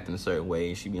she be acting a certain way,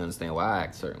 and she be understanding why I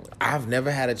act a certain way. I've never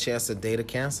had a chance to date a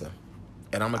Cancer,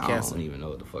 and I'm a I Cancer. don't even know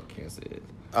what the fuck Cancer is.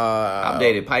 I've I've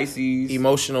dated Pisces.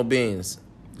 Emotional beings.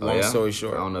 Oh, Long yeah? story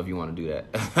short. I don't know if you want to do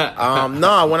that.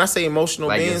 No, when I say emotional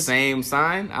Like the beings, same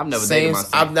sign? I've never Same- dated my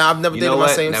same. I've never You dated know my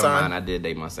what? same Never sign. mind, I did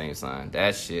date my same sign.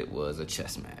 That shit was a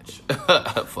chess match.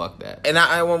 Fuck that.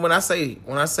 and when I say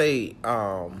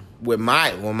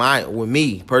with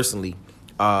me personally,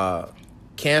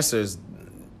 Cancers,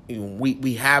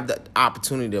 we have the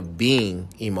opportunity of being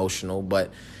emotional,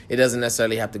 but it doesn't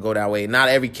necessarily have to go that way. Not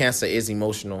every cancer is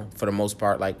emotional for the most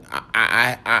part. Like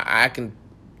I can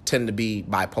tend to be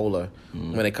bipolar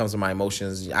when it comes to my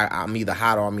emotions. I'm either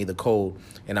hot or I'm either cold,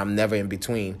 and I'm never in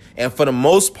between. And for the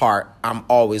most part, I'm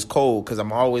always cold because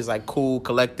I'm always like cool,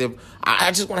 collective.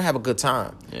 I just want to have a good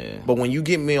time. Yeah. But when you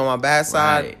get me on my bad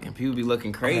side, right. And people be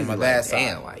looking crazy, on my like, bad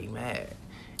damn, side. why you mad?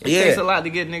 It takes a lot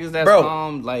to get niggas that's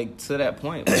like to that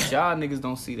point. But y'all niggas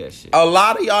don't see that shit. A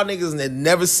lot of y'all niggas that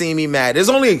never seen me mad. There's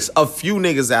only a few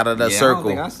niggas out of the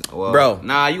circle. Bro.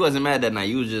 Nah, you wasn't mad that night.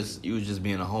 You was just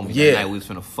being a homie. Yeah. That night we was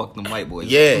finna fuck them white boys.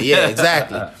 Yeah,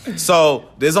 exactly. So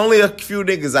there's only a few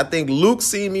niggas. I think Luke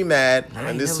seen me mad,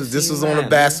 and this was on the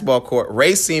basketball court.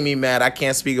 Ray seen me mad. I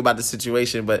can't speak about the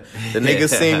situation, but the niggas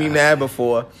seen me mad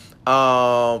before.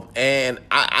 And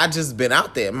I just been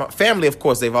out there. My family, of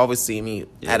course, they've always seen me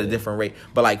at a different rate.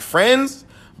 But like friends,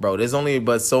 bro, there's only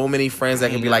but so many friends that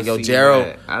can be like, yo,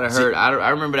 Gerald. I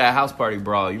remember that house party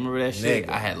brawl. You remember that shit?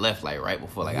 Nigga. I had left like right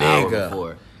before, like an hour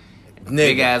before.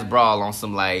 Big ass brawl on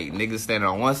some like niggas standing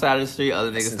on one side of the street,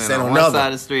 other niggas standing on one side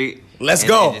of the street. Let's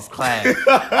go. Just clash.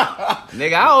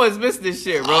 Nigga, I always miss this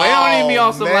shit, bro. It don't even be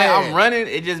on some like I'm running.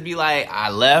 It just be like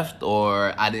I left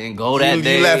or I didn't go that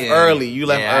day. You left early. You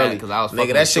left early because I was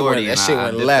nigga. That shit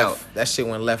went left. That shit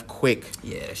went left quick.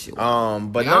 Yeah, that shit. But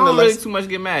nonetheless, I don't really too much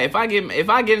get mad. If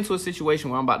I get into a situation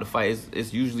where I'm about to fight,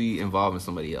 it's usually involving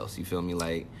somebody else. You feel me?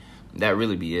 Like that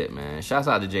really be it, man. Shouts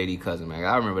out to JD Cousin, man.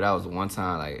 I remember that was the one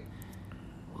time like.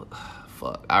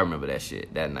 Fuck, I remember that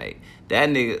shit that night. That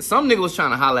nigga, some nigga was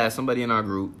trying to holler at somebody in our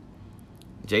group.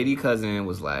 JD Cousin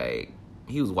was like,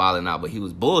 he was wilding out, but he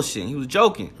was bullshitting. He was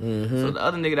joking. Mm-hmm. So the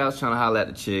other nigga that was trying to holler at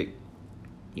the chick,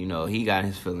 you know, he got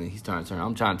his feelings. He's trying to turn.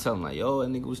 I'm trying to tell him like, yo, that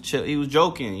nigga was chill. He was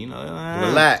joking, you know.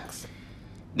 Relax.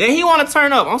 Then he want to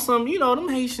turn up on some, you know, them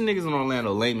Haitian niggas in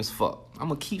Orlando lame as fuck. I'm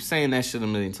gonna keep saying that shit a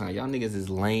million times. Y'all niggas is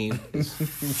lame as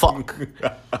fuck.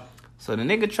 So the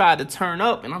nigga tried to turn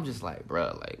up, and I'm just like,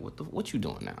 bruh, like, what you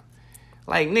doing now?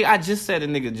 Like, nigga, I just said a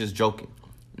nigga just joking.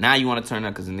 Now you want to turn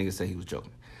up because the nigga said he was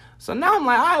joking. So now I'm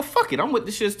like, all right, fuck it. I'm with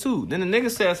the shits too. Then the nigga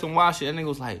said some wild shit. That nigga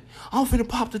was like, I'm finna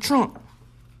pop the trunk.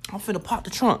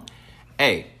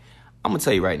 Hey, I'm going to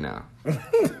tell you right now.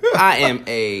 I am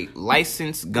a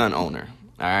licensed gun owner,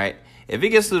 all right? If it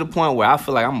gets to the point where I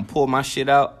feel like I'm going to pull my shit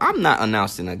out, I'm not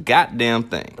announcing a goddamn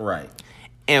thing. Right.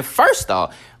 And first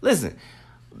off, listen,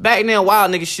 back then,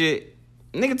 wild nigga shit,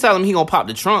 nigga tell him he gonna pop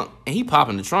the trunk, and he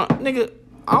popping the trunk. Nigga,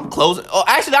 I'm closing. Oh,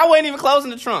 actually, I wasn't even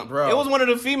closing the trunk. Bro. It was one of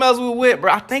the females we were with,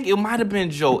 bro. I think it might have been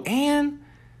Joanne.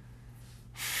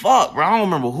 Fuck, bro. I don't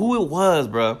remember who it was,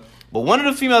 bro. But one of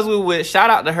the females we were with, shout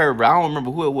out to her, bro. I don't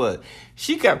remember who it was.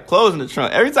 She kept closing the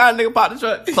trunk. Every time a nigga pop the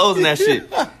trunk, closing that shit.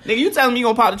 Nigga, you telling me you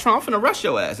gonna pop the trunk, I'm finna rush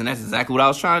your ass. And that's exactly what I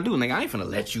was trying to do. Nigga, I ain't finna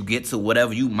let you get to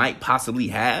whatever you might possibly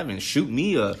have and shoot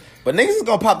me or... But niggas is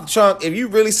gonna pop the trunk. If you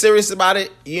really serious about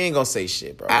it, you ain't gonna say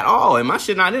shit, bro. At all. And my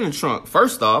shit not in the trunk.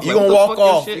 First off. You gonna walk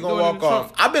off. You gonna walk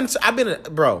off. I've been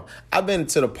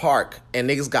to the park and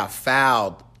niggas got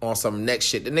fouled on some next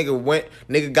shit. The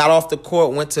nigga got off the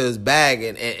court, went to his bag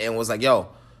and was like, yo...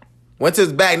 Went to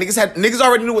his bag. Niggas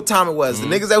already knew what time it was.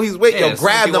 Mm-hmm. The niggas that he was with,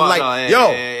 grabbed them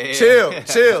like, chill.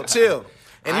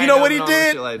 And you know what he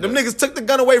did? Like them niggas took the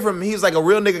gun away from him. He was like, a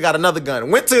real nigga got another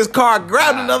gun. Went to his car,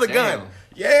 grabbed another gun.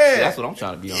 Yeah. That's what I'm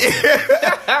trying to be on.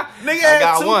 Nigga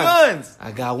had two guns.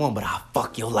 I got one, but I'll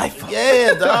fuck your life up.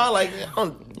 Yeah, dog. Like,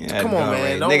 come on,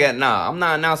 man. Nigga, nah, I'm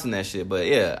not announcing that shit. But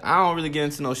yeah, I don't really get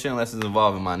into no shit unless it's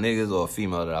involving my niggas or a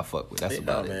female that I fuck with. That's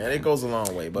about it. Man, it goes a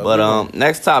long way. But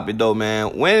next topic though,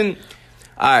 man.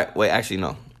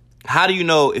 How do you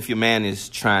know if your man is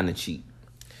trying to cheat?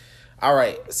 All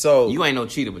right, so you ain't no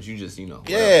cheater, but you just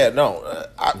Yeah, no,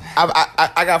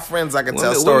 I got friends I can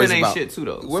tell stories about. Women ain't shit too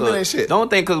though. Women ain't shit. Don't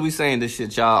think because we saying this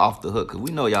shit y'all off the hook because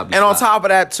we know y'all be. And on top of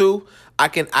that too, I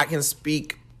can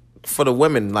speak for the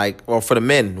women or for the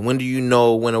men. When do you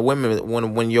know when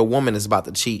when your woman is about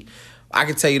to cheat? I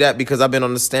can tell you that because I've been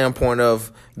on the standpoint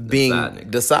of being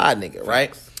the side nigga,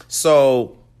 right?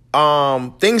 So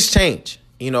things change.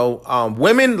 You know,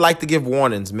 women like to give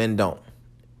warnings, men don't.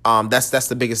 That's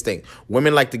the biggest thing.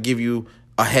 Women like to give you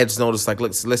a head's notice, like,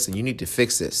 look, listen, you need to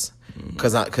fix this,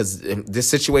 because this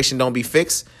situation don't be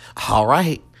fixed. All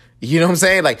right, you know what I'm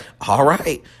saying? Like, all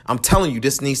right, I'm telling you,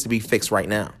 this needs to be fixed right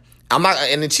now. I'm not,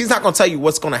 and then she's not gonna tell you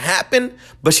what's gonna happen,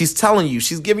 but she's telling you,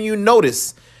 she's giving you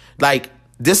notice, like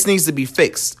this needs to be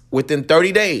fixed within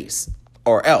 30 days,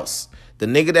 or else the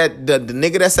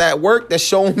nigga that's at work that's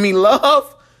showing me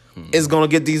love. Is gonna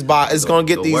get these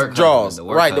draws.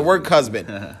 Right, the work husband.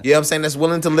 You know what I'm saying? That's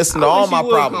willing to listen to all my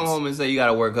problems. Come home and say you got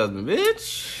a work husband,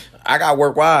 bitch. I got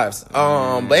work wives.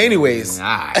 But anyways. All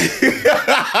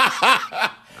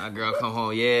My girl come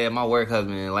home. Yeah, my work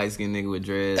husband, light skinned nigga with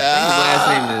dreads.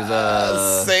 I think his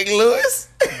last name is St. Louis.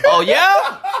 Oh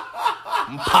yeah.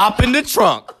 I'm popping the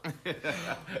trunk.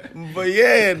 But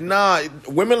yeah, nah.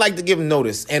 Women like to give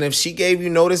notice, and if she gave you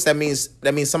notice, that means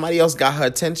somebody else got her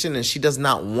attention, and she does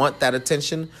not want that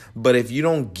attention. But if you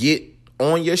don't get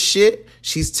on your shit,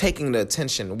 she's taking the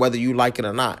attention, whether you like it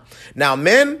or not. Now,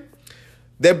 men,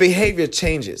 their behavior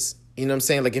changes. You know what I'm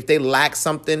saying? Like if they lack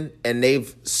something and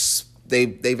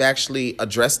they've actually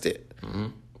addressed it. Mm-hmm.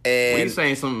 And we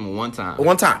saying something one time.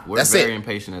 We're that's very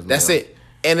impatient as well. That's it.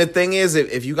 And the thing is,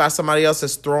 if you got somebody else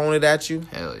that's throwing it at you,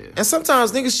 hell yeah. And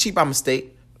sometimes niggas cheat by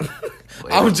mistake.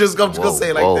 I'm just gonna say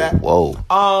it like that.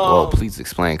 Whoa, please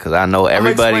explain, because I know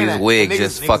everybody's wig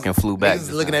just fucking flew back.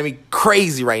 Niggas looking at me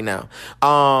crazy right now.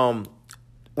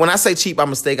 When I say cheat by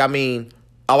mistake, I mean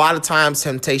a lot of times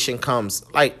temptation comes.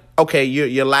 Like, okay,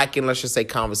 you're lacking, let's just say,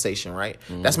 conversation, right?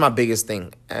 Mm-hmm. That's my biggest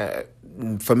thing.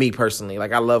 For me personally,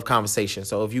 like I love conversation.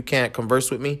 So if you can't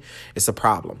converse with me, it's a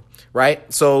problem,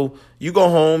 right? So you go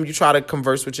home, you try to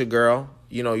converse with your girl.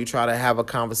 You know, you try to have a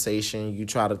conversation. You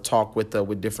try to talk with her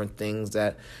with different things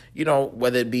that, you know,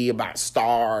 whether it be about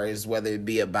stars, whether it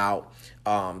be about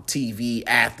TV,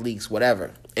 athletes,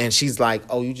 whatever. And she's like,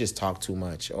 oh, you just talk too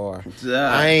much. Or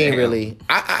I ain't really.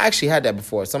 I actually had that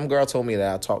before. Some girl told me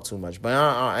that I talk too much. But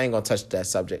I ain't going to touch that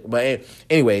subject. But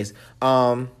anyways,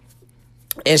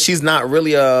 and she's not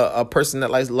really a person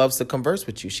that loves to converse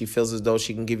with you. She feels as though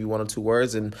she can give you one or two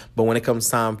words, but when it comes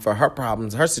time for her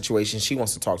problems, her situation, she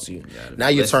wants to talk to you. Now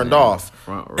you're turned off.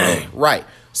 Front row. Right.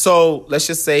 So let's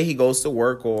just say he goes to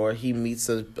work or he meets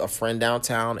a friend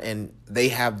downtown and they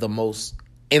have the most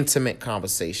intimate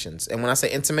conversations. And when I say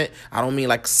intimate, I don't mean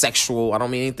like sexual. I don't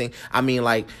mean anything. I mean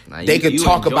like they could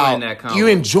talk about you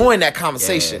enjoying that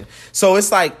conversation. Yeah. So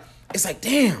it's like,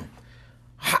 damn,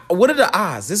 what are the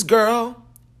odds? This girl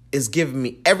is giving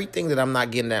me everything that I'm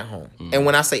not getting at home. Mm. And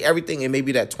when I say everything, it may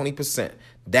be that 20%.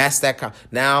 That's that.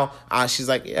 Now she's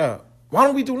like, yeah, why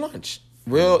don't we do lunch?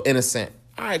 Real innocent.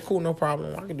 All right, cool, no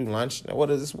problem. I can do lunch. Now,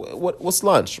 what is this? What's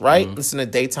lunch, right? Mm. It's in the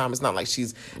daytime. It's not like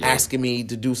she's asking me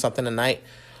to do something tonight.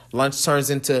 Lunch turns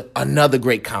into another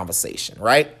great conversation,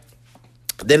 right?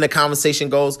 Then the conversation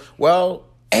goes, well,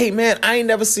 hey, man, I ain't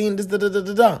never seen this,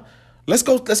 Let's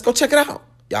go check it out.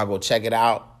 Y'all go check it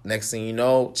out. Next thing you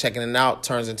know, checking it out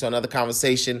turns into another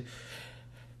conversation.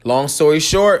 Long story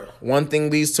short, one thing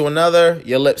leads to another.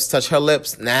 Your lips touch her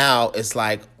lips. Now it's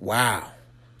like, wow,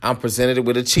 I'm presented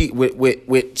with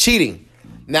with cheating.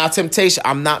 Now temptation.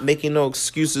 I'm not making no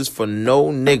excuses for no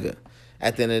nigga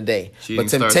at the end of the day. Cheating, but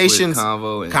temptations,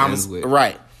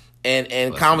 right?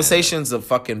 And conversations a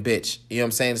fucking bitch. You know what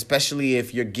I'm saying? Especially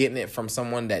if you're getting it from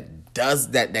someone that does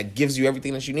that gives you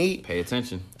everything that you need. Pay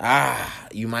attention.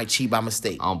 You might cheat by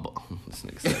mistake. This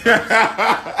nigga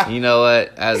said, you know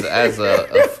what? As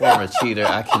a former cheater,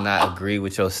 I cannot agree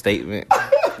with your statement.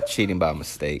 Cheating by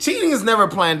mistake. Cheating is never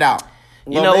planned out.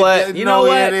 You know what? You know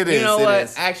what? You know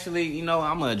what? Actually, you know,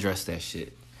 I'm gonna address that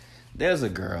shit. There's a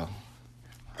girl,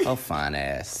 her fine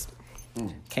ass.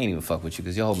 Can't even fuck with you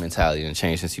because your whole mentality done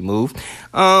changed since you moved.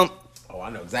 I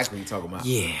know exactly what you're talking about.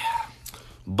 Yeah.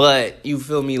 But you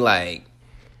feel me, like,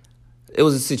 it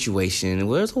was a situation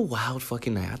where it was a wild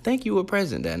fucking night. I think you were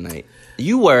present that night.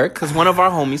 You were, because one of our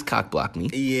homies cock-blocked me.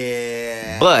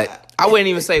 Yeah. But I wouldn't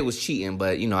even say it was cheating,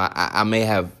 but, you know, I may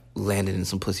have landed in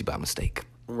some pussy by mistake.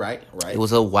 Right. It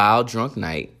was a wild, drunk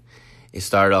night. It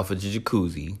started off with a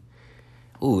jacuzzi.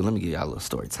 Ooh, let me give y'all a little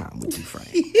story time with you,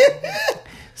 Frank.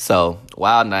 So,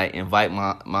 wild night, invite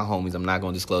my homies. I'm not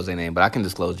going to disclose their name, but I can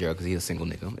disclose Gerald because he's a single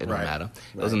nigga. It don't matter.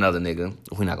 There was another nigga.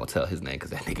 We're not going to tell his name because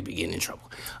that nigga be getting in trouble.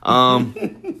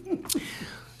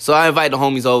 So I invite the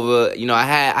homies over. You know, I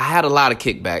had a lot of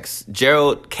kickbacks.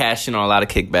 Gerald cashed in on a lot of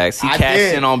kickbacks. He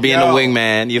cashed in on being the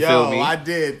wingman. You feel me? I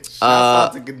did. Shout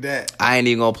out to Cadet. I ain't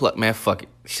even going to plug. Man, fuck it.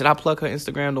 Should I plug her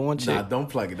Instagram to one chick? Nah, don't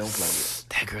plug it.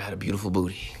 That girl had a beautiful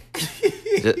booty.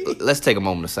 Let's take a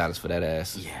moment of silence for that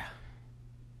ass. Yeah.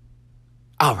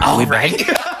 All right, we back.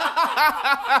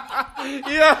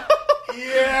 Yeah.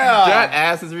 That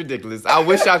ass is ridiculous. I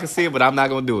wish y'all could see it, but I'm not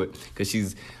gonna do it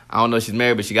because I don't know if she's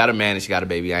married, but she got a man and she got a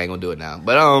baby. I ain't gonna do it now.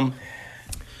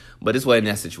 But this wasn't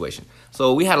that situation.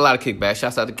 So we had a lot of kickback.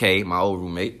 Shouts out to Kay, my old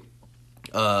roommate.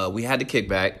 We had the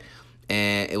kickback,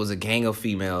 and it was a gang of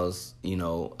females, you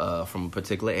know, from a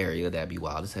particular area that'd be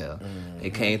wild as hell. Mm-hmm.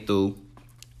 It came through.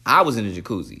 I was in the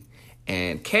jacuzzi.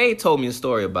 And Kay told me a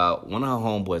story about one of her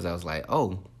homeboys. I was like,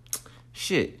 oh,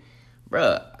 shit.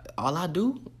 Bruh, all I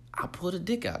do, I pull the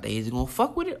dick out. They either gonna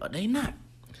fuck with it or they not.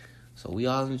 So we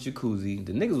all in the jacuzzi.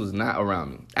 The niggas was not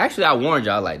around me. Actually, I warned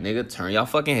y'all, like, nigga, turn y'all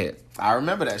fucking heads. I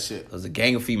remember that shit. There was a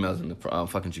gang of females in the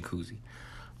fucking jacuzzi.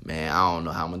 Man, I don't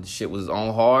know how much shit was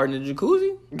on hard in the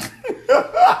jacuzzi.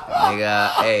 Nigga,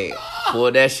 hey,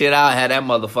 pulled that shit out, had that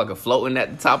motherfucker floating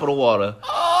at the top of the water.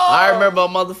 I remember a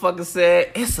motherfucker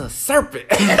said, "It's a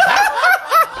serpent."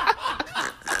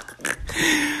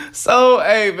 So,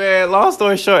 hey, man, long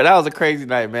story short, that was a crazy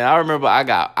night, man. I remember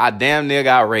I damn near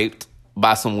got raped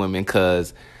by some women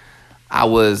because I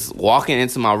was walking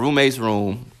into my roommate's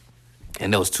room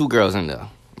and there was 2 girls in there,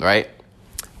 right?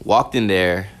 Walked in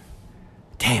there.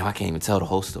 Damn, I can't even tell the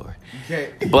whole story.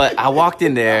 Okay. But I walked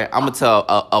in there. I'm going to tell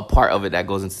a part of it that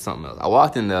goes into something else. I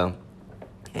walked in there,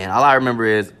 and all I remember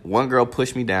is one girl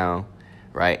pushed me down,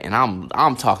 right? And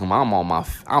I'm talking,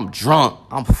 I'm drunk.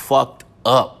 I'm fucked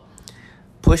up.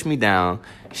 Pushed me down.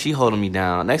 She holding me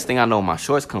down. Next thing I know, my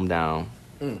shorts come down.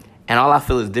 And all I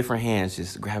feel is different hands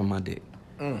just grabbing my dick.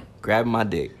 Grabbing my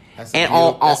dick. That's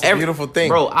a beautiful thing.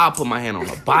 Bro, I'll put my hand on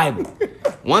the Bible.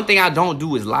 One thing I don't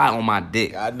do is lie on my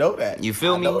dick. I know that. You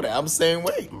feel me? I know that. I'm the same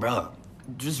way. Bro,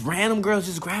 just random girls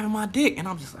just grabbing my dick. And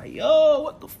I'm just like, yo,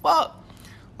 what the fuck?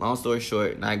 Long story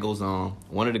short, night goes on.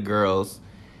 One of the girls,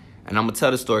 and I'm going to tell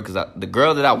the story because the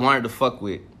girl that I wanted to fuck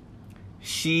with,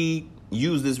 she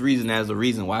used this reason as a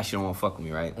reason why she don't want to fuck with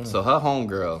me, right? So her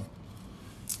homegirl,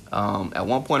 at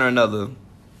one point or another,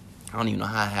 I don't even know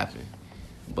how it happened,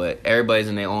 but everybody's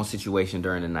in their own situation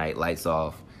during the night, lights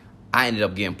off. I ended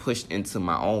up getting pushed into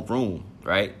my own room,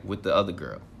 right, with the other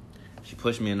girl. She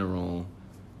pushed me in the room,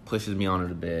 pushes me onto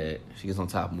the bed. She gets on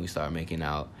top of me, we start making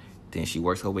out. Then she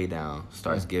works her way down,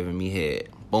 starts giving me head.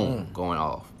 Boom, going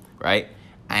off, right?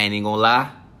 I ain't even gonna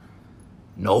lie,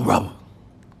 no rubber.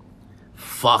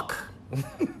 Fuck.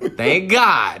 Thank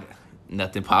God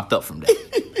nothing popped up from that.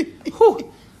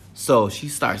 Whew. So she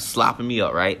starts slopping me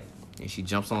up, right? And she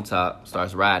jumps on top,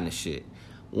 starts riding the shit.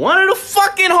 One of the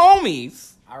fucking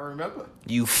homies, I remember.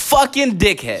 You fucking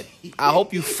dickhead. I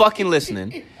hope you fucking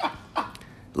listening.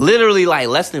 Literally like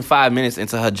less than 5 minutes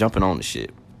into her jumping on the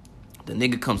shit, the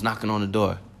nigga comes knocking on the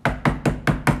door.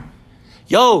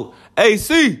 Yo, hey,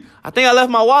 C, I think I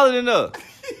left my wallet in there.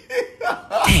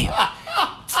 Damn.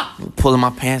 Pulling my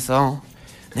pants on.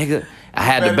 Nigga, I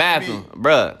had the bathroom.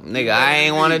 Bruh, nigga, I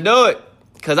ain't want to do it.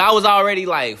 Because I was already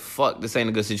like, fuck, this ain't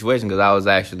a good situation because I was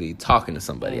actually talking to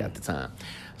somebody at the time.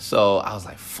 So I was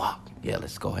like, fuck. Yeah,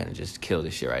 let's go ahead and just kill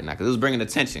this shit right now. Because it was bringing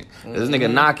attention. This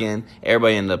nigga knocking,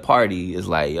 everybody in the party is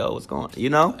like, yo, what's going on?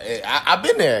 You know? I've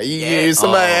been there.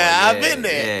 I've been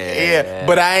there. Yeah.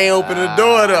 But I ain't opened the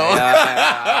door, though.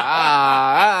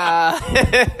 I've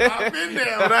been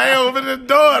there, but I ain't opened the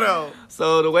door, though.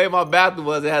 So the way my bathroom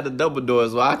was, it had the double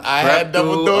doors. So I had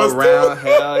double doors, around.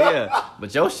 Hell yeah.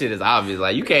 But your shit is obvious.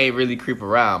 Like, you can't really creep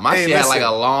around. My shit had like a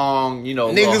long,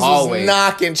 niggas hallway. Was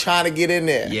knocking, trying to get in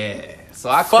there. Yeah. So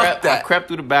I crept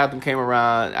through the bathroom, came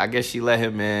around. I guess she let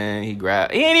him in. He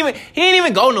grabbed. He ain't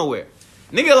even go nowhere.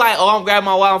 Nigga like, oh, I'm grabbing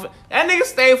my wallet. That nigga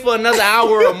stayed for another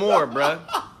hour or more, bruh.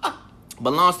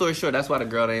 But long story short, that's why the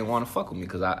girl didn't want to fuck with me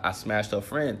because I smashed her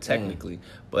friend technically.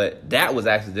 But that was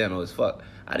accidental as fuck.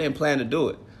 I didn't plan to do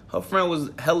it. Her friend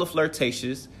was hella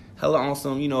flirtatious, hella on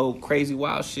some, crazy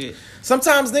wild shit.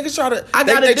 Sometimes niggas try to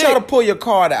they try to pull your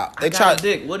card out. They try to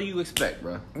dick. What do you expect,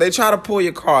 bro? They try to pull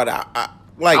your card out.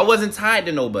 I wasn't tied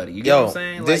to nobody. You get what I'm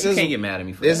saying? Like, you can't get mad at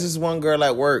me for that. This is one girl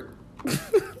at work.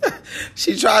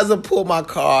 She tries to pull my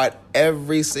card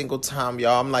every single time,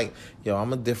 y'all. I'm like, yo,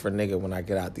 I'm a different nigga when I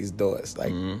get out these doors.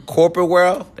 Like, corporate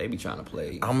world, they be trying to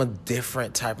play. I'm a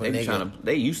different type of nigga.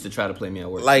 They used to try to play me at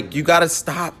work. Like, you gotta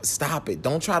stop it.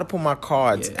 Don't try to pull my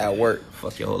cards at work.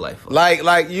 Fuck your whole life up.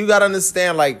 Like, you gotta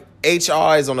understand, like,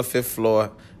 HR is on the 5th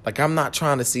floor. Like, I'm not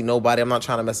trying to see nobody. I'm not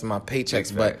trying to mess with my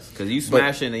paychecks. Because you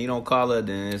smashing and you don't call her,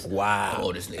 then it's... Wow.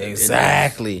 Oh, this nigga.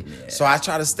 Exactly. Yeah. So I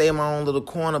try to stay in my own little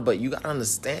corner, but you got to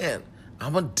understand,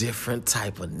 I'm a different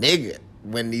type of nigga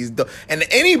when these... And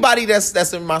anybody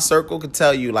that's in my circle could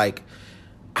tell you, like,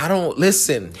 I don't...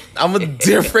 Listen, I'm a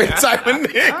different type of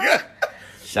nigga.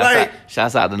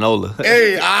 Shouts out to Nola.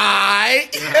 Hey,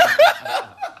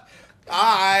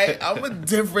 I'm a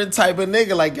different type of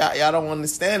nigga. Like, y'all don't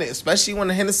understand it. Especially when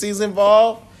the Hennessy's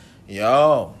involved.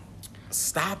 Yo,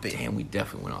 stop it. Damn, we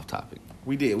definitely went off topic.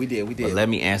 We did. But let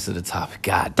me answer the topic.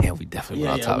 God damn, we definitely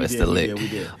went off topic. It's the lick. We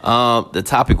did. The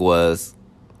topic was,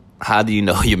 how do you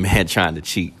know your man trying to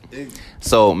cheat?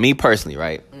 So, me personally,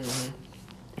 right?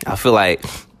 I feel like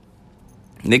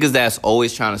niggas that's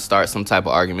always trying to start some type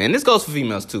of argument. And this goes for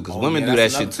females, too, because women do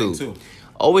that shit, too.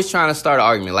 Always trying to start an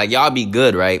argument. Like, y'all be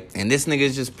good, right? And this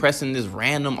nigga's just pressing this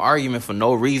random argument for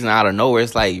no reason out of nowhere.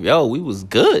 It's like, yo, we was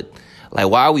good. Like,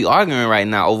 why are we arguing right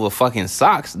now over fucking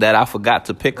socks that I forgot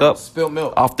to pick up spilled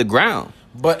milk off the ground?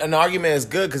 But an argument is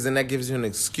good because then that gives you an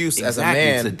excuse as a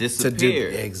man to disappear.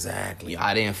 Exactly.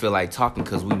 I didn't feel like talking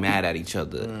because we mad at each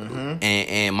other.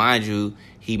 And mind you,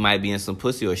 he might be in some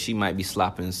pussy or she might be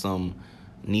slopping some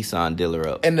Nissan dealer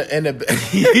up. And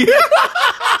the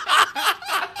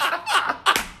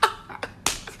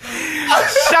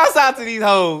Shouts out to these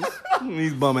hoes.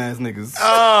 These bum ass niggas.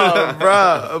 Oh,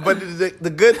 bro. But the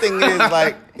good thing is,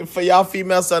 like, for y'all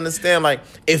females to understand, like,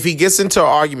 if he gets into an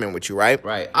argument with you, right?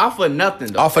 Right. Off of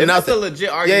nothing, though. Off of nothing. If it's a legit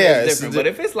argument, Yeah, it's different. But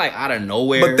if it's, like, out of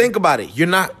nowhere. But think about it. You're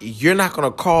not going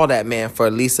to call that man for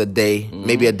at least a day,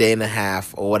 maybe a day and a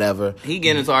half or whatever. He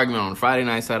getting into argument on Friday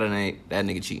night, Saturday night, that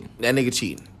nigga cheating. That nigga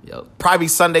cheating. Yep. Probably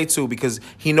Sunday, too, because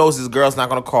he knows his girl's not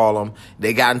going to call him.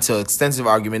 They got into an extensive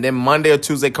argument. Then Monday or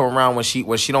Tuesday come around when she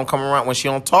don't come around, when she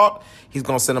don't talk, he's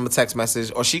going to send him a text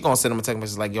message, or she going to send him a text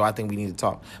message like, yo, I think we need to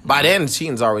talk. By then,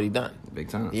 cheating's already done. Big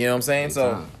time. You know what I'm saying? Big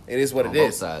So time. it is what on it both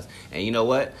is. sides. And you know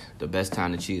what? The best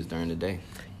time to cheat is during the day.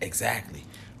 Exactly.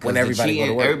 'Cause When everybody go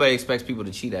to work. everybody expects people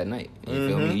to cheat at night. You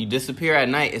feel me? You disappear at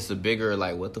night, it's a bigger,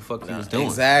 like, what the fuck you was doing?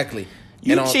 Exactly.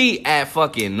 You And cheat at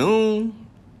fucking noon.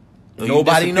 or you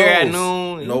Nobody disappear At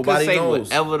knows. noon, Nobody you can say knows.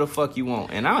 whatever the fuck you want.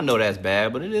 And I know that's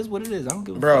bad, but it is what it is. I don't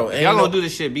give a Bro, fuck. If and y'all you gonna know- do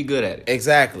this shit, be good at it.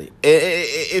 Exactly.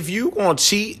 If you gonna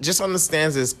cheat, just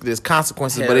understand there's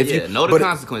consequences. Hell but if yeah. you know the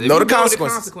consequences. know If the you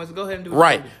consequences. go ahead and do it.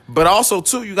 Right. But also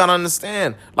too, you gotta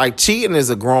understand, like, cheating is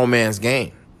a grown man's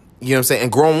game. You know what I'm saying?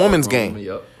 And grown woman's game.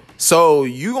 Yup. So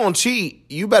you gonna cheat,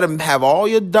 you better have all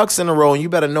your ducks in a row and you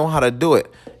better know how to do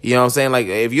it. You know what I'm saying? Like,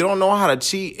 if you don't know how to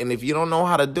cheat and if you don't know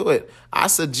how to do it, I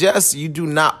suggest you do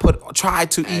not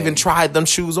try them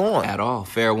shoes on. At all.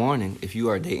 Fair warning. If you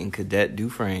are dating Cadet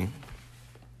Dufresne,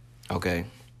 okay,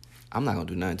 I'm not gonna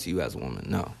do nothing to you as a woman,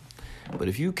 no. But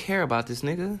if you care about this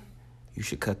nigga, you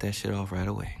should cut that shit off right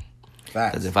away.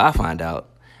 Because if I find out,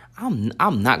 I'm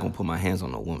not gonna put my hands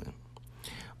on a woman.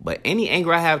 But any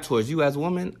anger I have towards you as a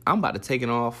woman, I'm about to take it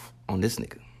off on this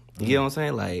nigga. You get what I'm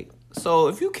saying? Like, so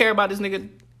if you care about this nigga,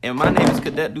 and my name is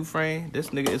Cadet Dufresne, this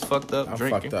nigga is fucked up,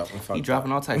 drinking. I'm fucked He up.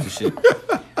 dropping all types of shit.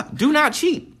 Do not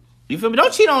cheat. You feel me?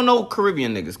 Don't cheat on no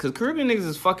Caribbean niggas, because Caribbean niggas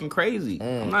is fucking crazy.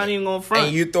 I'm not even gonna front.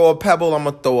 And you throw a pebble, I'm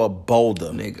gonna throw a boulder.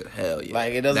 Nigga, hell yeah.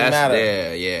 Like, it doesn't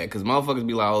matter. Yeah, because motherfuckers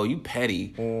be like, oh, you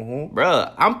petty.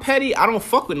 Bruh, I'm petty. I don't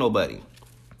fuck with nobody.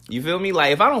 You feel me?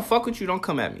 Like, if I don't fuck with you, don't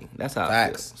come at me. That's how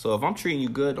Facts. I feel. So if I'm treating you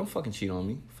good, don't fucking cheat on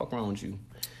me. Fuck around with you.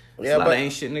 Yeah, a lot but of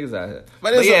ain't shit niggas out here.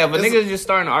 but But it's yeah, a- if a it's nigga's just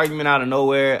starting an argument out of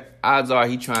nowhere, odds are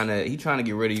he trying to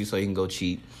get rid of you so he can go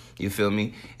cheat. You feel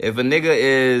me? If a nigga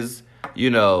is, you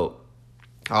know,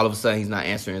 all of a sudden he's not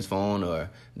answering his phone or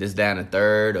this, that, and the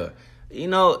third, or, you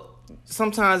know,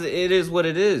 sometimes it is what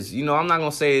it is. You know, I'm not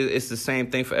going to say it's the same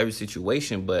thing for every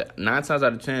situation, but 9 times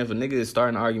out of 10, if a nigga is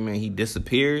starting an argument, he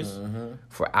disappears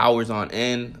for hours on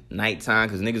end, nighttime,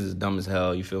 because niggas is dumb as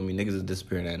hell. You feel me? Niggas is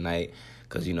disappearing at night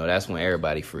because, you know, that's when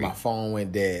everybody free. My phone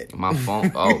went dead. My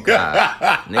phone, oh, God.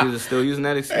 Niggas are still using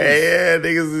that excuse. Yeah,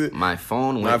 niggas. My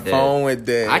phone My went dead. phone went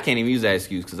dead. I can't even use that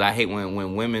excuse because I hate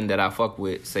when women that I fuck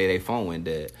with say they phone went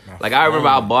dead. Like, I remember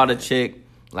I bought a chick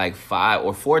like 5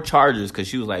 or 4 chargers because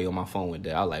she was like, yo, my phone went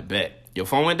dead. I was like, bet. Your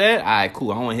phone went dead? All right,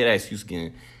 cool. I don't want to hear that excuse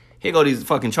again. Here go these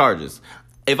fucking chargers.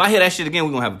 If I hear that shit again,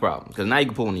 we're going to have a problem. Because now you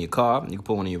can put one in your car, you can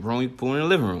put one in your room, you can put one in the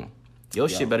living room. Your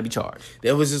shit better be charged.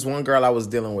 There was just one girl I was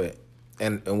dealing with,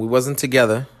 and we wasn't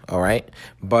together, all right?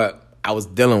 But I was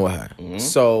dealing with her.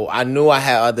 So I knew I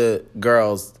had other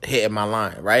girls hitting my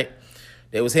line, right?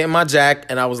 They was hitting my jack,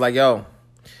 and I was like, yo,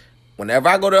 whenever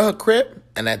I go to her crib,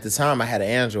 and at the time I had an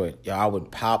Android, yo, I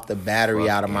would pop the battery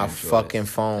out of my Androids. fucking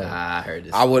phone. I heard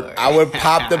this. I would story.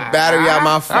 pop the battery out of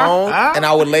my phone, and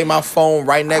I would lay my phone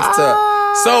right next to.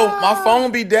 So my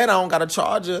phone be dead. I don't got a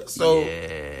charger, so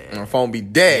my phone be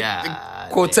dead. Yeah,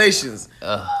 Quotations.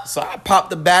 So I pop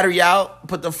the battery out,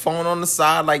 put the phone on the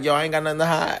side, like, yo, I ain't got nothing to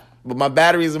hide. But my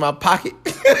battery's in my pocket.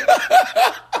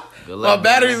 Good My luck,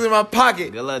 battery's man. in my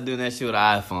pocket. Good luck doing that shit with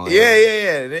an iPhone.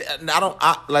 Yeah. Listen, Nah,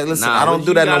 I don't but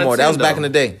do you that got no a more. That 10 was back though. in the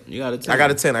day. You got a 10. I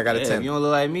got a 10. I got a Yeah, 10. if you don't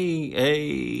look like me,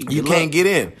 hey, You can't get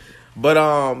in. But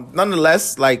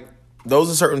nonetheless, like, those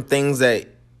are certain things that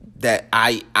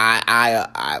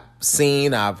I've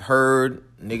seen, I've heard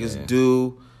niggas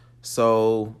do.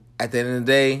 So at the end of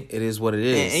the day, it is what it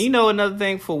is. And you know another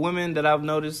thing for women that I've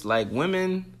noticed, like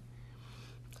women,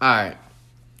 all right,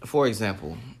 for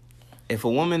example, if a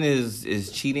woman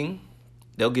is cheating,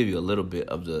 they'll give you a little bit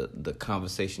of the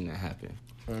conversation that happened.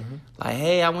 Like,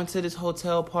 hey, I went to this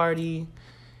hotel party,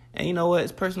 and you know what?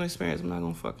 It's personal experience. I'm not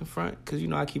gonna fucking front, because you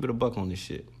know I keep it a buck on this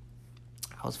shit.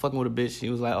 I was fucking with a bitch. She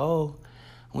was like, oh,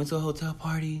 I went to a hotel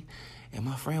party, and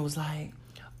my friend was like,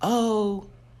 oh,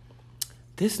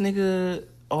 this nigga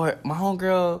or my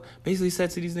homegirl basically said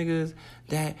to these niggas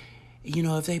that, you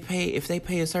know, if they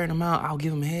pay a certain amount, I'll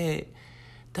give them head.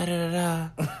 Da da da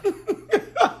da.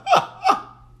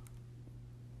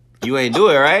 You ain't do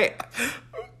it, right?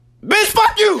 Bitch,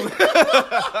 fuck you.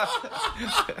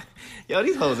 Yo,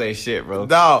 these hoes ain't shit, bro.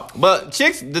 No, but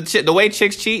chicks, the way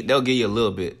chicks cheat, they'll give you a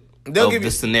little bit. They'll give you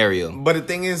the scenario. But the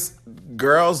thing is,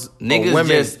 girls, niggas, women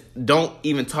just don't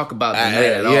even talk about the night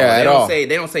at all. Yeah,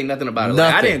 They don't say nothing about it.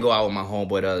 Like, I didn't go out with my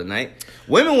homeboy the other night.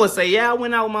 Women would say, "Yeah, I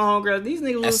went out with my homegirl." These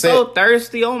niggas was so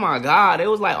thirsty. Oh my god, it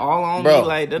was like all on me.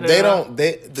 Like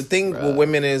the thing with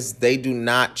women is they do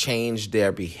not change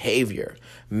their behavior.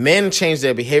 Men change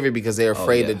their behavior because they're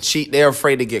afraid to cheat. They're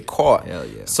afraid to get caught. Hell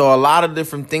yeah. So a lot of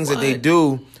different things that they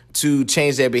do to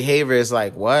change their behavior is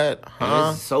like, what?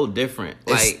 Huh? It's so different.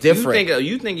 It's different.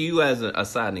 You think you as a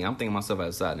side nigga. I'm thinking myself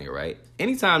as a side nigga, right?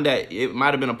 Anytime that it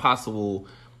might have been a possible,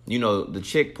 you know, the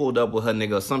chick pulled up with her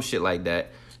nigga or some shit like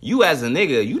that, you as a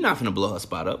nigga, you not finna blow her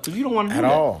spot up because you don't want to do that.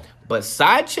 At all. But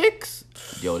side chicks,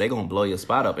 yo, they gonna blow your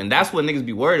spot up. And that's what niggas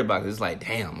be worried about. Cause it's like,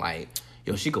 damn, like,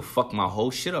 yo, she could fuck my whole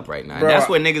shit up right now. And that's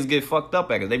where niggas get fucked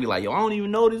up at. Cause they be like, yo, I don't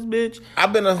even know this bitch.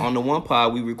 On the one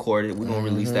pod we recorded, we gonna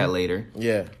release that later.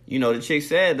 Yeah. You know, the chick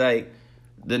said, like,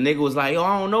 the nigga was like, yo,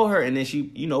 I don't know her. And then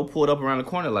she, you know, pulled up around the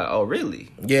corner like, oh,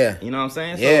 really? Yeah. You know what I'm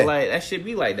saying? Yeah. So, like, that shit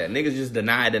be like that. Niggas just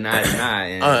deny.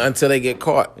 And, until they get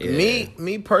caught. Yeah.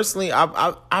 Me personally,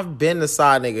 I've been the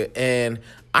side nigga. And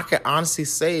I can honestly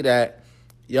say that,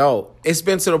 yo, it's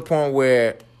been to the point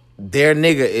where their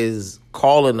nigga is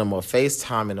calling them or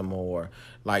FaceTiming them or,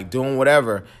 like, doing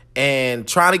whatever and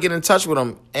trying to get in touch with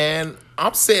them. And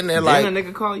I'm sitting there like... Didn't a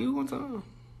nigga call you one time?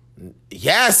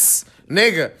 Yes,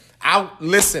 nigga. Me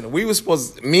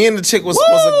and the chick was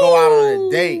supposed to go out on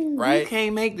a date, right? You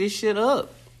can't make this shit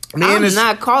up. I'm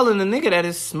not calling the nigga that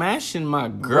is smashing my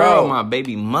girl, my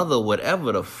baby mother,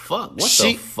 whatever the fuck.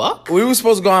 The fuck? We were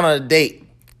supposed to go on a date.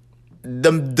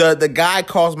 The guy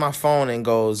calls my phone and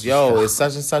goes, yo, is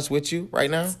such and such with you right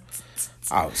now?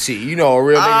 Oh, shit, you know a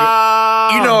real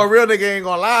nigga ain't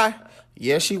gonna lie.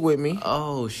 Yeah, she with me.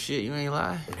 Oh, shit, you ain't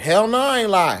lie? Hell no, I ain't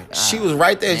lie. She was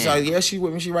right there. She's like, yeah, she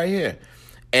with me. She right here.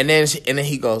 And then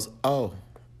he goes, oh,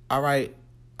 all right,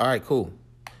 cool.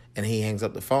 And he hangs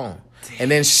up the phone. Damn.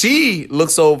 And then she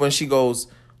looks over and she goes,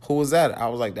 who was that? I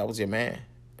was like, that was your man.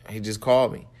 He just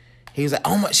called me. He was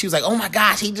like, she was like, oh my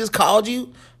gosh, he just called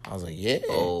you? I was like, yeah.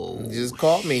 Oh, he just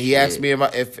called me. He asked me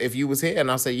if you was here, and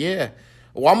I said, yeah.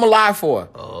 Well, I'm alive for.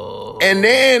 Oh. And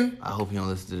then I hope you don't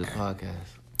listen to this podcast.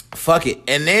 Fuck it.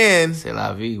 And then C'est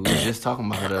la vie. We were just talking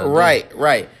about her.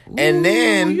 Right. And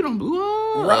then you done blew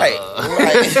up. Right.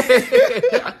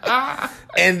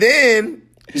 And then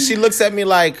she looks at me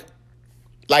like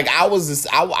I was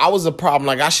a problem.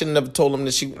 Like I shouldn't have told him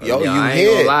that I you ain't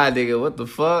here. gonna lie, nigga. What the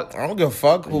fuck? I don't give a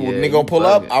fuck. Who nigga gonna pull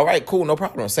up? All right, cool, no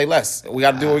problem. Say less. We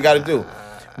gotta do what we gotta do.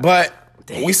 But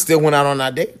we still went out on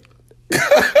that date.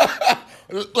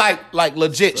 like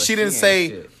legit. So she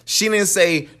didn't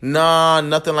say nah,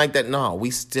 nothing like that. No, we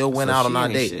still went out on our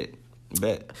date. Shit.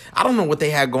 Bet. I don't know what they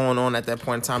had going on at that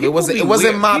point in time. It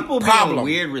wasn't my people problem.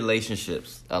 Be in weird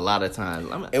relationships a lot of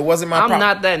times. It wasn't my problem. I'm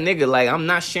not that nigga. Like, I'm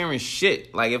not sharing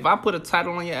shit. Like, if I put a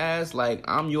title on your ass, like,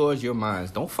 I'm yours, you're mine.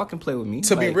 Don't fucking play with me.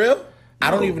 To be real,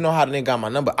 I don't even know how the nigga got my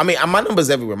number. I mean, my number's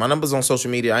everywhere. My number's on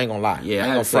social media. I ain't gonna lie. Yeah, I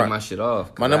ain't had to take my shit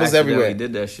off. My number's everywhere. I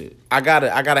did that shit. I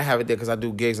gotta have it there because I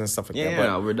do gigs and stuff like that.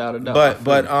 Yeah, without a doubt.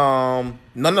 But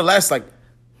nonetheless, like,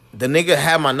 the nigga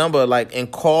had my number, like,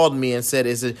 and called me and said,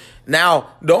 "Is it now?"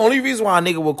 The only reason why a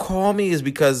nigga would call me is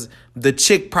because the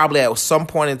chick probably at some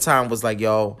point in time was like,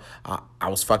 "Yo, I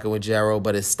was fucking with Gerald,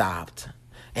 but it stopped."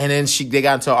 And then they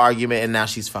got into an argument, and now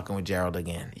she's fucking with Gerald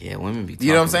again. Yeah, women be talking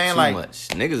you know what I'm saying? Too like, much.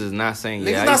 Niggas is not saying.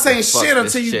 Niggas not saying shit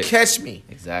until you catch me.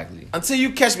 Exactly. Until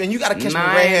you catch me, and you gotta catch me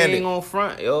I red-handed. ain't gonna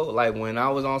front, yo. Like when I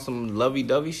was on some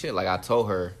lovey-dovey shit, like I told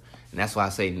her, and that's why I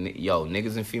say, yo,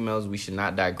 niggas and females, we should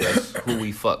not digress who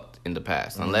we fucked in the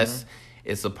past, unless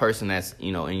it's a person that's,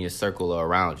 you know, in your circle or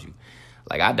around you.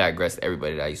 Like, I digressed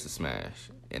everybody that I used to smash,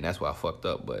 and that's why I fucked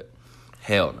up, but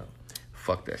hell no.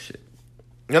 Fuck that shit.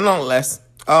 Nonetheless,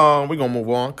 we're gonna move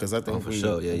on, because I think we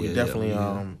definitely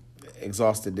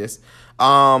exhausted this.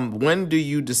 When do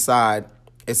you decide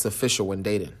it's official when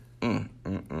dating?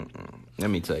 Let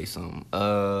me tell you something.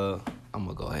 I'm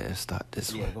gonna go ahead and start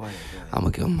this one. Go ahead. I'm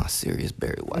gonna give him my serious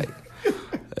Barry White.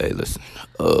 Hey, listen.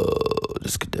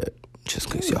 Just get that. Just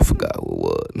in case y'all forgot what it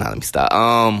was. Now let me stop.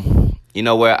 You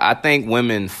know where I think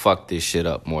women fuck this shit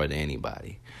up more than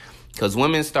anybody. Because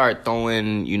women start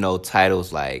throwing, you know,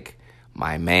 titles like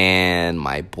my man,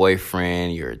 my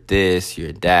boyfriend, you're this,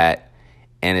 you're that.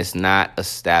 And it's not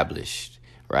established,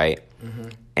 right? Mm-hmm.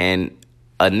 And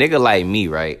a nigga like me,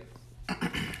 right?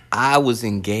 I was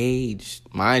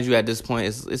engaged. Mind you, at this point,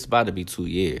 it's about to be 2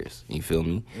 years. You feel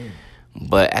me?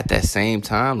 But at that same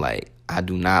time, like, I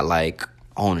do not like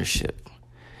ownership.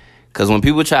 Because when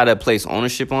people try to place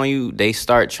ownership on you, they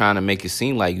start trying to make it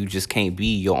seem like you just can't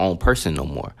be your own person no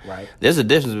more. Right. There's a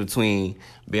difference between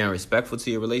being respectful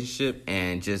to your relationship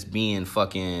and just being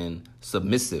fucking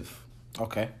submissive.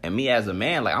 Okay. And me as a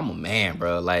man, like, I'm a man,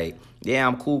 bro. Like, yeah,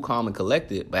 I'm cool, calm, and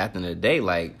collected. But at the end of the day,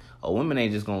 like, a woman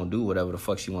ain't just gonna do whatever the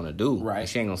fuck she wanna do. Right. And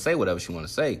she ain't gonna say whatever she wanna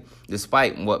say,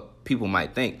 despite what people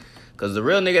might think. Because the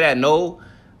real nigga that know,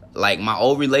 like, my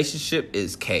old relationship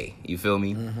is K. You feel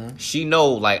me? Mm-hmm. She know,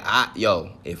 like,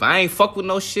 if I ain't fuck with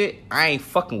no shit, I ain't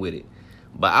fucking with it.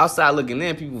 But outside looking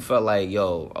in, people felt like,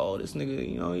 this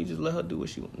nigga, he just let her do what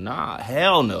she want. Nah,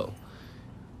 hell no.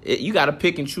 You got to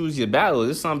pick and choose your battles.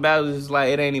 There's some battles it's like,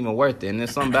 it ain't even worth it. And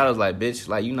there's some battles like, bitch,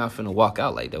 like, you not finna walk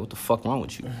out like that. What the fuck wrong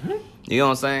with you? Mm-hmm. You know what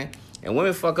I'm saying? And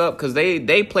women fuck up because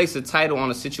they place a title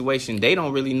on a situation. They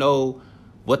don't really know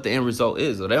what the end result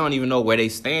is, or they don't even know where they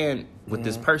stand with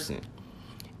this person.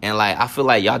 And, like, I feel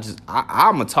like y'all just,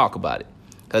 I'm going to talk about it.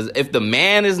 Because if the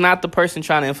man is not the person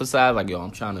trying to emphasize, like,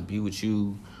 I'm trying to be with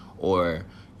you, or,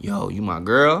 you my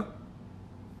girl,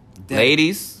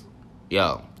 ladies,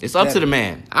 it's up to the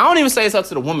man. I don't even say it's up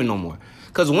to the woman no more.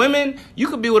 Because women, you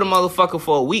could be with a motherfucker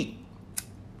for a week,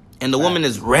 and the woman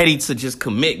is ready to just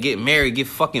commit, get married, get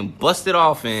fucking busted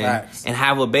off, and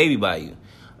have a baby by you.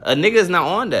 A nigga is not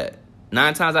on that.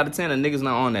 9 times out of 10, a nigga's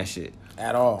not on that shit.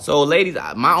 At all. So, ladies,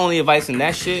 my only advice in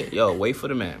that shit, wait for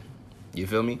the man. You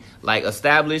feel me? Like,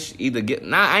 establish, either get...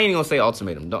 Nah, I ain't gonna say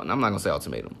ultimatum. I'm not gonna say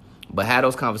ultimatum. But have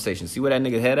those conversations. See where that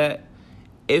nigga head at?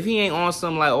 If he ain't on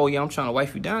something like, I'm trying to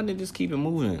wife you down, then just keep it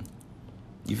moving.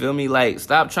 You feel me? Like,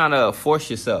 stop trying to force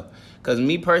yourself. Because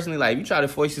me personally, like, if you try to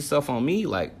force yourself on me,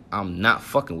 like, I'm not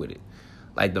fucking with it.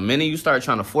 Like, the minute you start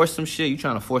trying to force some shit, you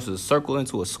trying to force a circle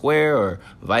into a square or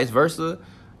vice versa,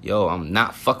 I'm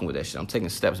not fucking with that shit. I'm taking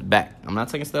steps back. I'm not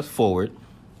taking steps forward.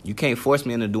 You can't force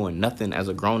me into doing nothing as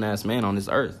a grown-ass man on this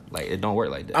earth. Like, it don't work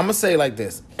like that. I'm going to say it like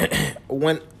this.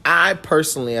 When I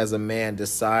personally, as a man,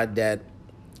 decide that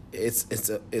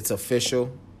it's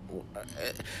official,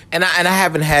 and I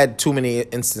haven't had too many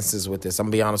instances with this. I'm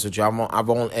going to be honest with you. I've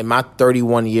only, in my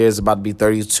 31 years, about to be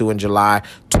 32 in July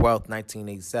 12th,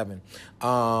 1987.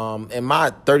 In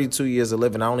my 32 years of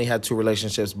living, I only had 2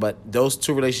 relationships. But those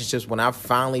 2 relationships, when I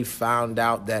finally found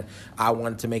out that I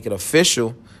wanted to make it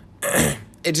official,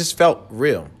 it just felt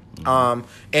real.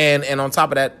 And on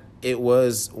top of that, it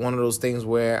was one of those things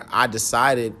where I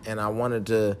decided and I wanted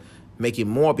to make it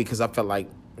more because I felt like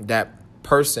that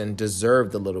person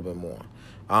deserved a little bit more.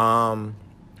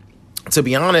 To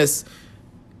be honest,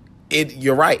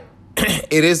 you're right.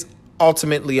 It is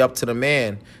ultimately up to the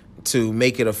man to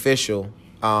make it official,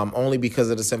 only because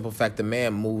of the simple fact the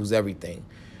man moves everything.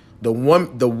 The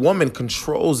woman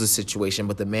controls the situation,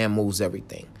 but the man moves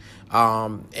everything.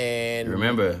 And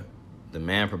remember, the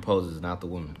man proposes, not the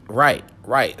woman. Right.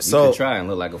 You So can try and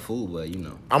look like a fool, but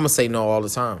I'm gonna say no all the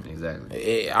time.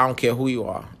 Exactly. I don't care who you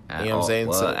are. You know what I'm saying?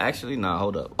 Well, actually, no,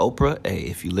 hold up. Oprah, hey,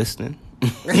 if you listening,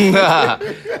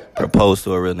 propose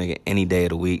to a real nigga any day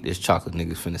of the week. This chocolate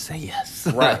nigga's finna say yes.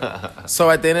 Right. So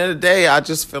at the end of the day, I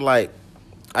just feel like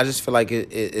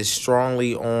it is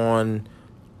strongly on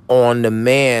the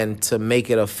man to make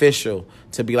it official,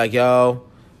 to be like,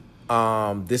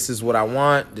 this is what I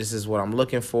want, this is what I'm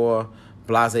looking for,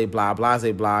 blase blah,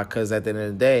 blase blah. Because at the end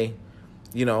of the day,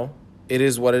 it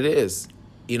is what it is.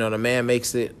 The man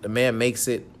makes it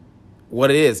what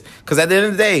it is. Because at the end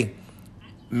of the day,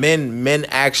 men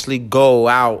actually go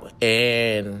out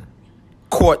and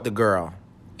court the girl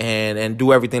and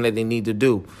do everything that they need to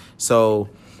do. So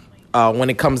when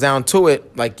it comes down to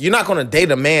it, like, you're not going to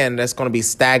date a man that's going to be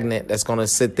stagnant, that's going to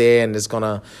sit there and that's going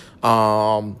to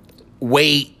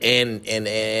wait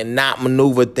and not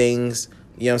maneuver things.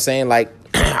 You know what I'm saying? Like,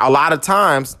 a lot of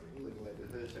times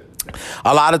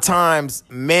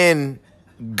men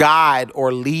guide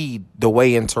or lead the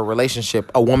way into a relationship.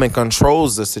 A woman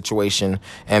controls the situation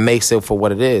and makes it for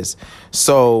what it is.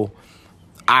 So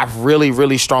I really,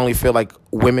 really strongly feel like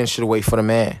women should wait for the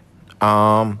man.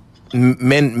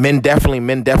 Men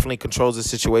definitely controls the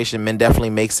situation. Men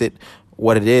definitely makes it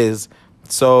what it is.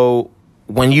 So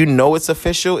when it's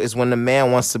official is when the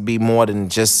man wants to be more than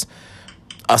just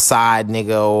a side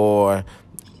nigga, or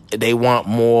they want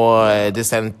more, this,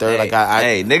 that, and third.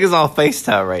 Hey, niggas on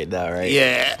FaceTime right now, right?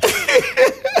 Yeah.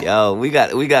 Yo, we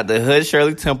got the Hood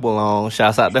Shirley Temple on.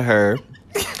 Shouts out to her.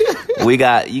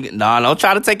 Don't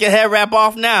try to take your head wrap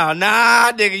off now.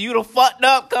 Nah, nigga, you done fucked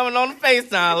up coming on the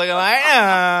FaceTime looking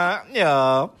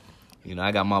like, You know,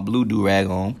 I got my blue do-rag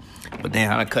on. But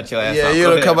damn, I cut your ass Yeah, off. you Go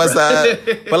don't ahead, come bro.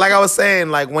 outside. But like I was saying,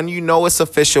 like when you know it's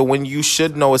official, when you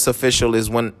should know it's official is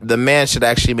when the man should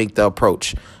actually make the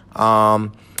approach.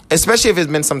 Especially if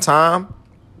it's been some time.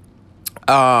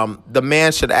 The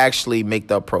man should actually make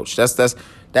the approach.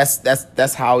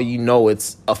 That's how you know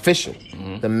it's official.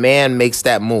 Mm-hmm. The man makes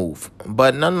that move.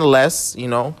 But nonetheless, you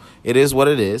know, it is what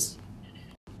it is.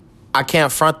 I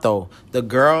can't front though. The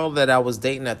girl that I was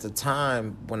dating at the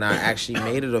time when I actually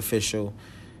made it official,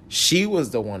 she was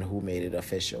the one who made it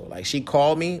official. Like she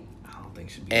called me. I don't think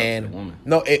she'd be up to the woman.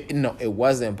 No, it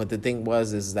wasn't. But the thing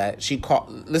is that she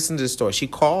called. Listen to the story. She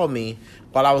called me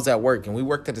while I was at work, and we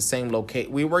worked at the same location.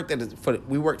 We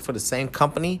worked for the same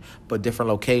company, but different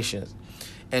locations.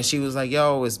 And she was like,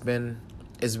 "Yo, it's been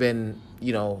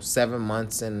 7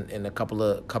 months and a couple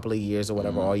of years or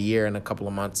whatever, or a year and a couple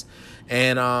of months."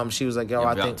 And she was like, "Yo,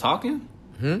 I think talking.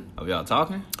 Are y'all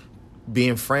talking?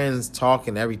 Being friends,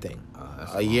 talking, everything.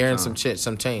 That's A long year and time.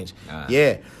 some change. Ah.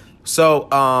 Yeah."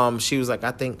 So she was like,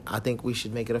 I think we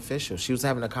should make it official. She was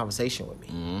having a conversation with me.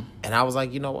 Mm-hmm. And I was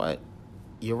like, you know what?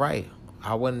 You're right.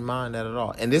 I wouldn't mind that at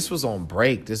all. And this was on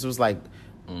break. This was like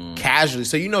casually.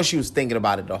 So you know she was thinking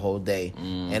about it the whole day.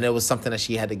 And it was something that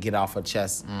she had to get off her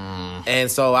chest. And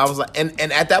so I was like, and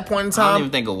at that point in I don't time,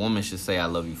 even think a woman should say I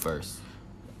love you first.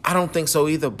 I don't think so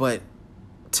either. But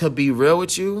to be real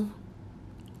with you,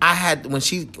 I had when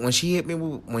she hit me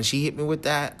with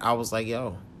that, I was like,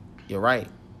 yo, you're right.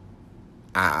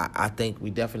 I think we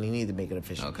definitely need to make it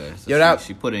official. Okay, so Yo,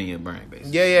 she put it in your brain,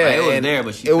 basically. Yeah. Like, it was and there,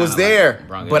 but she it was kinda, there, like,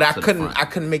 brung it but up I to the couldn't. front. I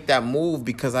couldn't make that move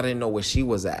because I didn't know where she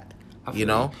was at. I feel You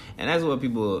know, and that's what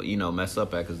people mess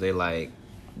up at, because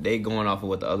they going off of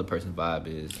what the other person's vibe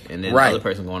is, and then Right. the other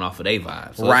person going off of their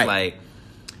vibe. So Right. it's like,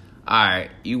 all right,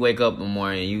 you wake up in the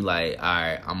morning and you like, all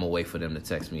right, I'm gonna wait for them to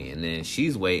text me, and then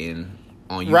she's waiting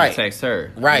on you Right. to text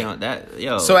her. Right.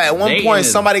 So at one dating point,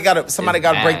 is- somebody got to is break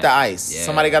bad. the ice. Yeah.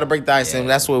 Somebody got to break the ice, Yeah. and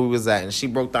that's where we was at. And she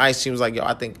broke the ice. She was like, "Yo,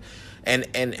 I think," and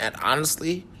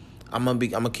honestly, I'm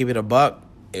gonna keep it a buck.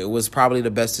 It was probably the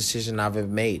best decision I've ever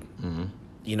made. Mm-hmm.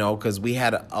 You know, because we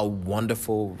had a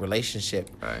wonderful relationship.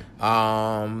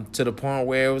 Right. To the point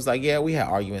where it was like, yeah, we had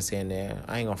arguments here and there.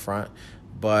 I ain't gonna front,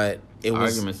 but it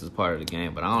was. Arguments is part of the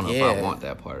game, but I don't know if Yeah. I want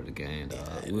that part of the game. Dog.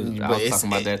 I was But talking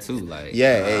about that too. Like,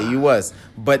 Yeah, you was.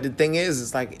 But the thing is,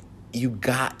 it's like it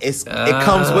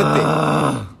comes with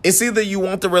it. It's either you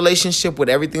want the relationship with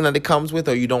everything that it comes with,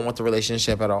 or you don't want the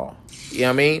relationship at all. You know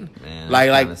what I mean? Man, like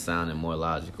kind of sounding more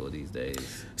logical these days.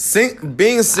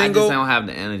 being I single. just don't have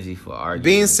the energy for arguing.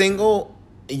 Being single,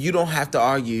 you don't have to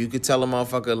argue. You could tell a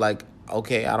motherfucker like,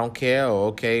 okay, I don't care, or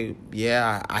okay,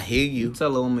 yeah, I hear you. You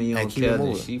tell a woman you And don't keep it care, then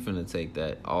moving. she finna take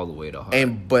that all the way to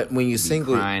heart. But when you're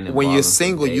single, crying and you bawling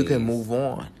for you can days. move on. You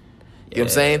know what Yeah, I'm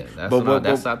saying?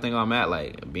 That's I think I'm at.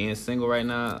 Like, being single right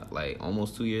now, like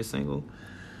almost 2 years single.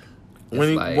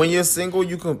 When you're single,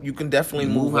 you can definitely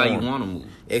you move move how on. you want to move.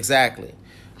 Exactly.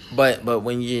 But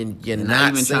when you're And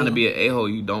not even single, trying to be an a-hole,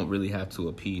 you don't really have to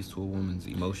appease to a woman's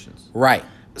emotions. right.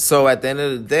 So at the end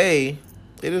of the day,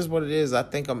 it is what it is. I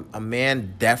think a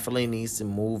man definitely needs to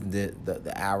move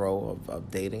the arrow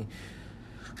of dating.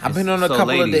 I've been on a couple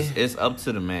ladies, of days. it's up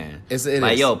to the man. It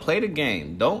like, is. yo, play the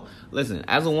game. Don't listen.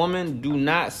 As a woman, do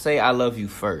not say I love you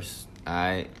first. All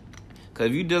right, because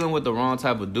if you're dealing with the wrong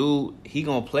type of dude, he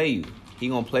gonna play you. He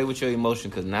gonna play with your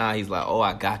emotion, because now he's like, oh,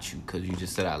 I got you because you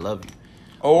just said I love you.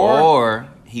 Or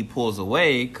he pulls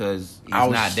away because he's I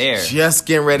was not there. just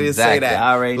getting ready to say Exactly. that.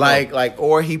 I already know.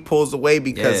 Or he pulls away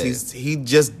because Yeah. he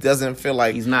just doesn't feel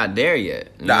like He's not there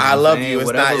yet. You the know what I I'm love saying? you. It's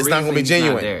Whatever not going to be reason, he's not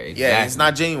genuine. there. Yeah, it's Exactly.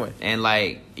 not genuine. And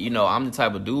like, I'm the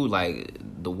type of dude, like,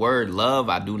 the word love,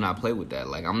 I do not play with that.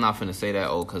 Like, I'm not finna say that,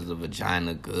 oh, because the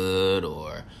vagina good,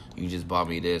 or you just bought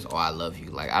me this, or I love you.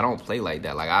 Like, I don't play like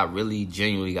that. Like, I really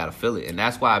genuinely gotta feel it. And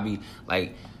that's why I be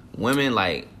like, women,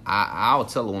 like, I'll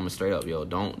tell a woman straight up, yo,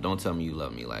 don't tell me you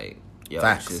love me. Like, yo,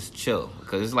 Facts. just chill.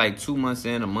 Because it's like 2 months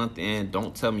in, a month in,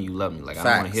 don't tell me you love me. Like, I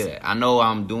don't want Facts. to hear that. I know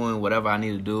I'm doing whatever I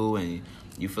need to do, and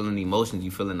you feeling the emotions, you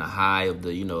feeling the high of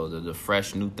the, the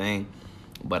fresh new thing.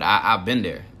 But I've been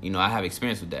there. I have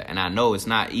experience with that. And I know it's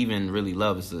not even really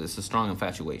love. It's a strong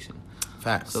infatuation.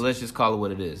 Facts. So let's just call it what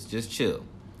it is. Just chill.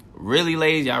 Really,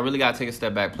 ladies, y'all really got to take a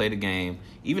step back, play the game.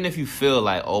 Even if you feel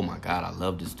like, oh, my God, I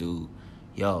love this dude.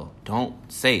 Yo, don't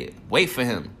say it. Wait for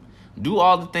him. Do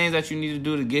all the things that you need to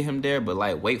do to get him there, but,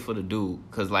 like, wait for the dude.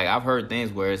 Because, like, I've heard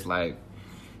things where it's like,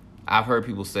 I've heard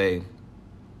people say,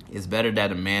 it's better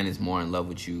that a man is more in love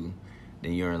with you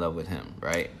than you're in love with him,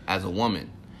 right? As a woman.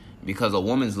 Because a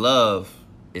woman's love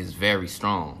is very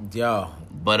strong. Yo.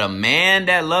 But a man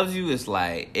that loves you, it's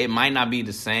like, it might not be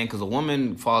the same, because a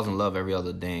woman falls in love every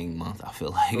other dang month, I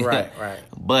feel like. Right.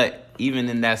 But even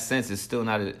in that sense, it's still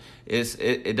not,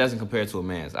 it doesn't compare to a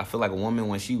man's. I feel like a woman,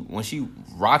 when she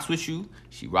rocks with you,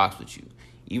 she rocks with you.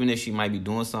 Even if she might be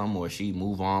doing something or she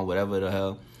move on, whatever the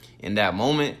hell, in that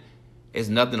moment, it's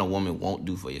nothing a woman won't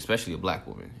do for you, especially a black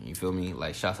woman. You feel me?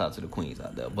 Like, shouts out to the queens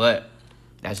out there. But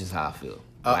that's just how I feel.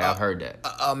 Like, I've heard that.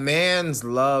 A man's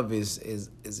love is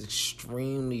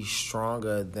extremely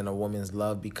stronger than a woman's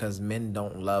love because men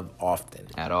don't love often.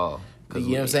 At all. You know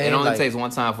what I'm saying? It only like, takes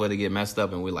one time for it to get messed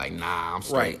up, and we're like, nah, I'm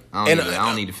straight. Right. I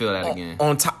don't need to feel that again.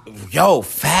 On top, yo,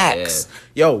 facts.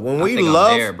 Yeah. Yo, when we think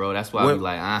love, I'm there, bro. That's why we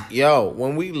like, Yo,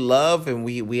 when we love and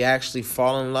we actually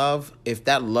fall in love, if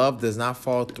that love does not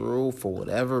fall through for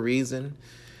whatever reason,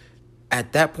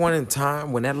 at that point in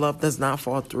time, when that love does not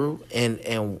fall through, and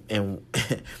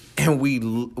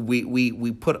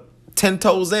we put 10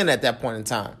 toes in at that point in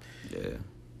time,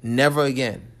 never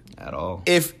again at all.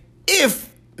 If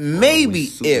maybe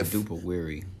if duper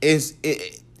weary,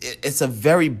 it's a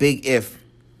very big if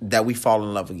that we fall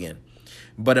in love again.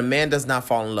 But a man does not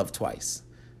fall in love twice.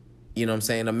 You know what I'm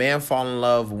saying? A man fall in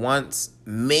love once,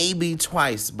 maybe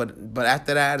twice, but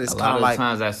after that, it's kind of like, a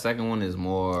lot of times that second one is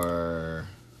more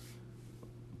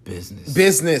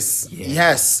business. Yeah.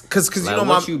 Yes, because like, you know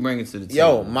what you bring it to the table.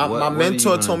 Yo, my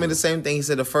mentor told me the same thing. He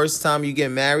said the first time you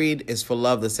get married is for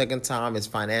love. The second time is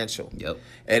financial. Yep.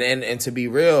 And to be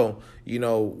real, you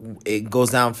know, it goes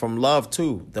down from love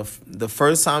too. The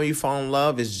first time you fall in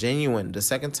love is genuine. The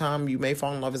second time you may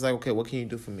fall in love is like, okay, what can you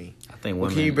do for me? I think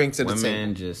what can you bring to the table?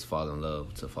 Women just fall in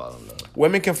love to fall in love.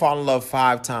 Women can fall in love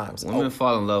 5 times. Women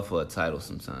fall in love for a title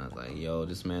sometimes. Like, yo,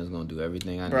 this man's gonna do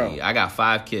everything I Bro. need. I got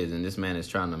 5 kids and this man is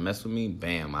trying to mess with me.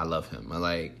 Bam, I love him. I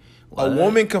like. A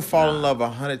woman can fall in love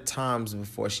 100 times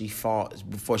before she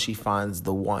finds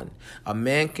the one. A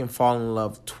man can fall in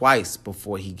love twice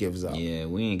before he gives up. Yeah,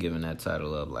 we ain't giving that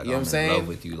title up. Like, you know I'm what I'm saying? in love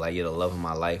with you. Like, you're the love of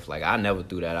my life. Like, I never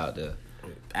threw that out there.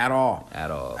 At all.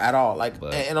 Like,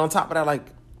 and on top of that, like,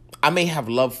 I may have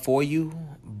love for you,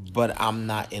 but I'm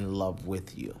not in love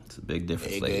with you. It's a big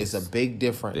difference. It's a big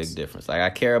difference. Big difference. Like, I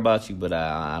care about you, but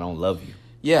I don't love you.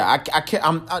 Yeah, I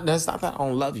can't. That's not that I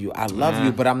don't love you. I love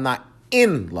you, but I'm not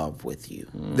in love with you.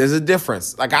 There's a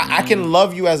difference. Like, I can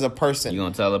love you as a person. You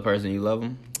gonna tell a person you love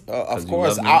them? Of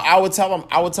course, I would tell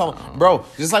them, bro.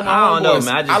 Just like my homeboys.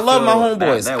 I love my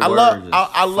homeboys.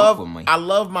 I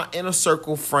love my inner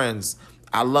circle friends.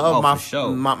 I love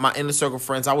my inner circle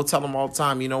friends. I would tell them all the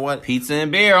time. You know what? Pizza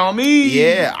and beer on me.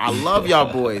 Yeah, I love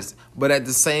y'all boys. But at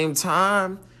the same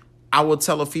time, I would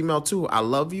tell a female too. I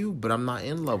love you, but I'm not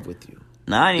in love with you.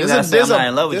 Nah, I ain't even gotta say I'm not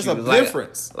in love with you. There's a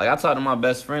difference. Like, I talked to my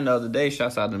best friend the other day.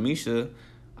 Shouts out to Misha.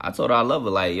 I told her I love her.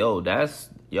 Like,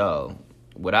 yo,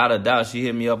 without a doubt, she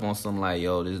hit me up on something like,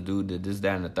 yo, this dude did this,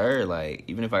 that, and the third. Like,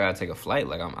 even if I gotta take a flight,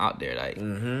 like, I'm out there. Like,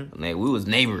 like, we was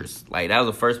neighbors. Like, that was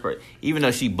the first person. Even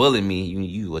though she bullied me,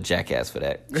 you a jackass for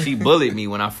that. She bullied me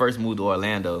when I first moved to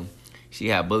Orlando. She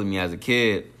had bullied me as a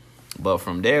kid. But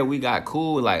from there, we got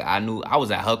cool. Like, I knew I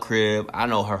was at her crib. I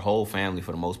know her whole family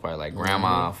for the most part. Like,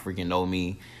 grandma freaking know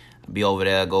me. Be over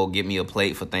there, go get me a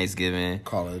plate for Thanksgiving.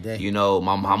 Call it a day. You know,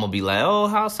 my mama be like, oh,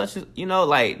 how's such a, you know,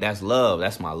 like, that's love.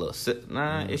 That's my little sis.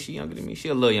 Nah, is she younger than me? She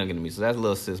a little younger than me, so that's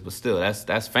little sis. But still,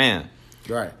 that's fam.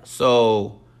 Right.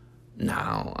 So,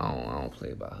 nah, I don't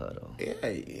play about her, though. Yeah,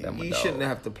 you shouldn't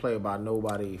have to play about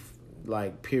nobody,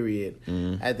 like, period.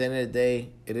 At the end of the day,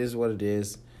 it is what it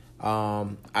is.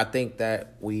 I think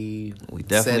that we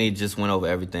definitely just went over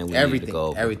everything we needed to go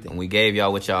over. And we gave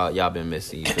y'all what y'all been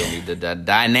missing. You feel me? The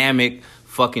dynamic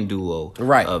fucking duo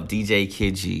of DJ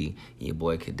Kid G and your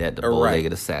boy Cadet, the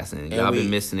bow-legged assassin. Y'all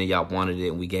been missing it. Y'all wanted it,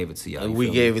 and we gave it to y'all.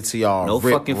 We gave it to y'all. No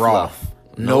fucking fluff.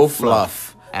 No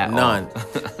fluff. None.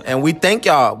 And we thank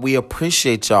y'all. We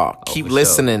appreciate y'all. Keep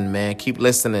listening, man. Keep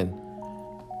listening.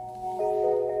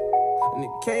 And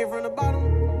it came from the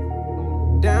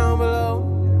bottom, down below.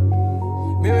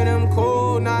 Remember them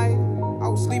cold nights, I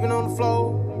was sleeping on the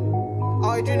floor.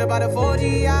 Always dreamed about a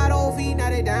 4G, I don't feed,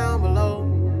 now they down below.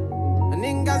 A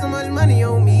nigga got so much money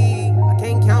on me, I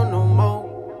can't count no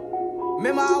more.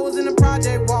 Remember I was in the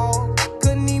project wall,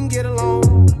 couldn't even get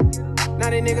along.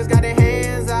 Now they niggas got their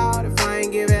hands out, if I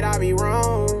ain't give it, I be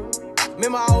wrong.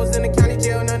 Remember I was in the county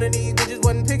jail, none of these bitches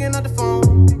wasn't picking up the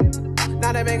phone.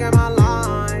 Now they making my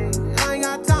line, I ain't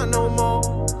got time no more.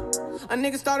 A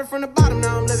nigga started from the bottom,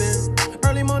 now I'm living.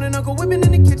 Early morning, Uncle whipping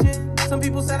in the kitchen. Some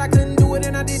people said I couldn't do it,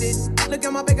 and I did it. Look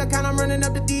at my bank account, I'm running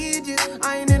up the digits.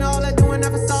 I ain't in all that doing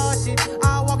that facade shit.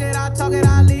 I walk it, I talk it,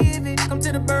 I live it. Come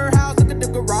to the birdhouse, look at the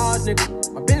garage,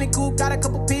 nigga. My Bentley coupe got a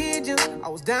couple pigeons. I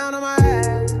was down on my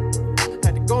ass,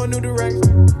 new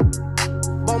direction.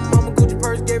 Bought my mama Gucci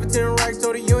purse, gave her 10 racks.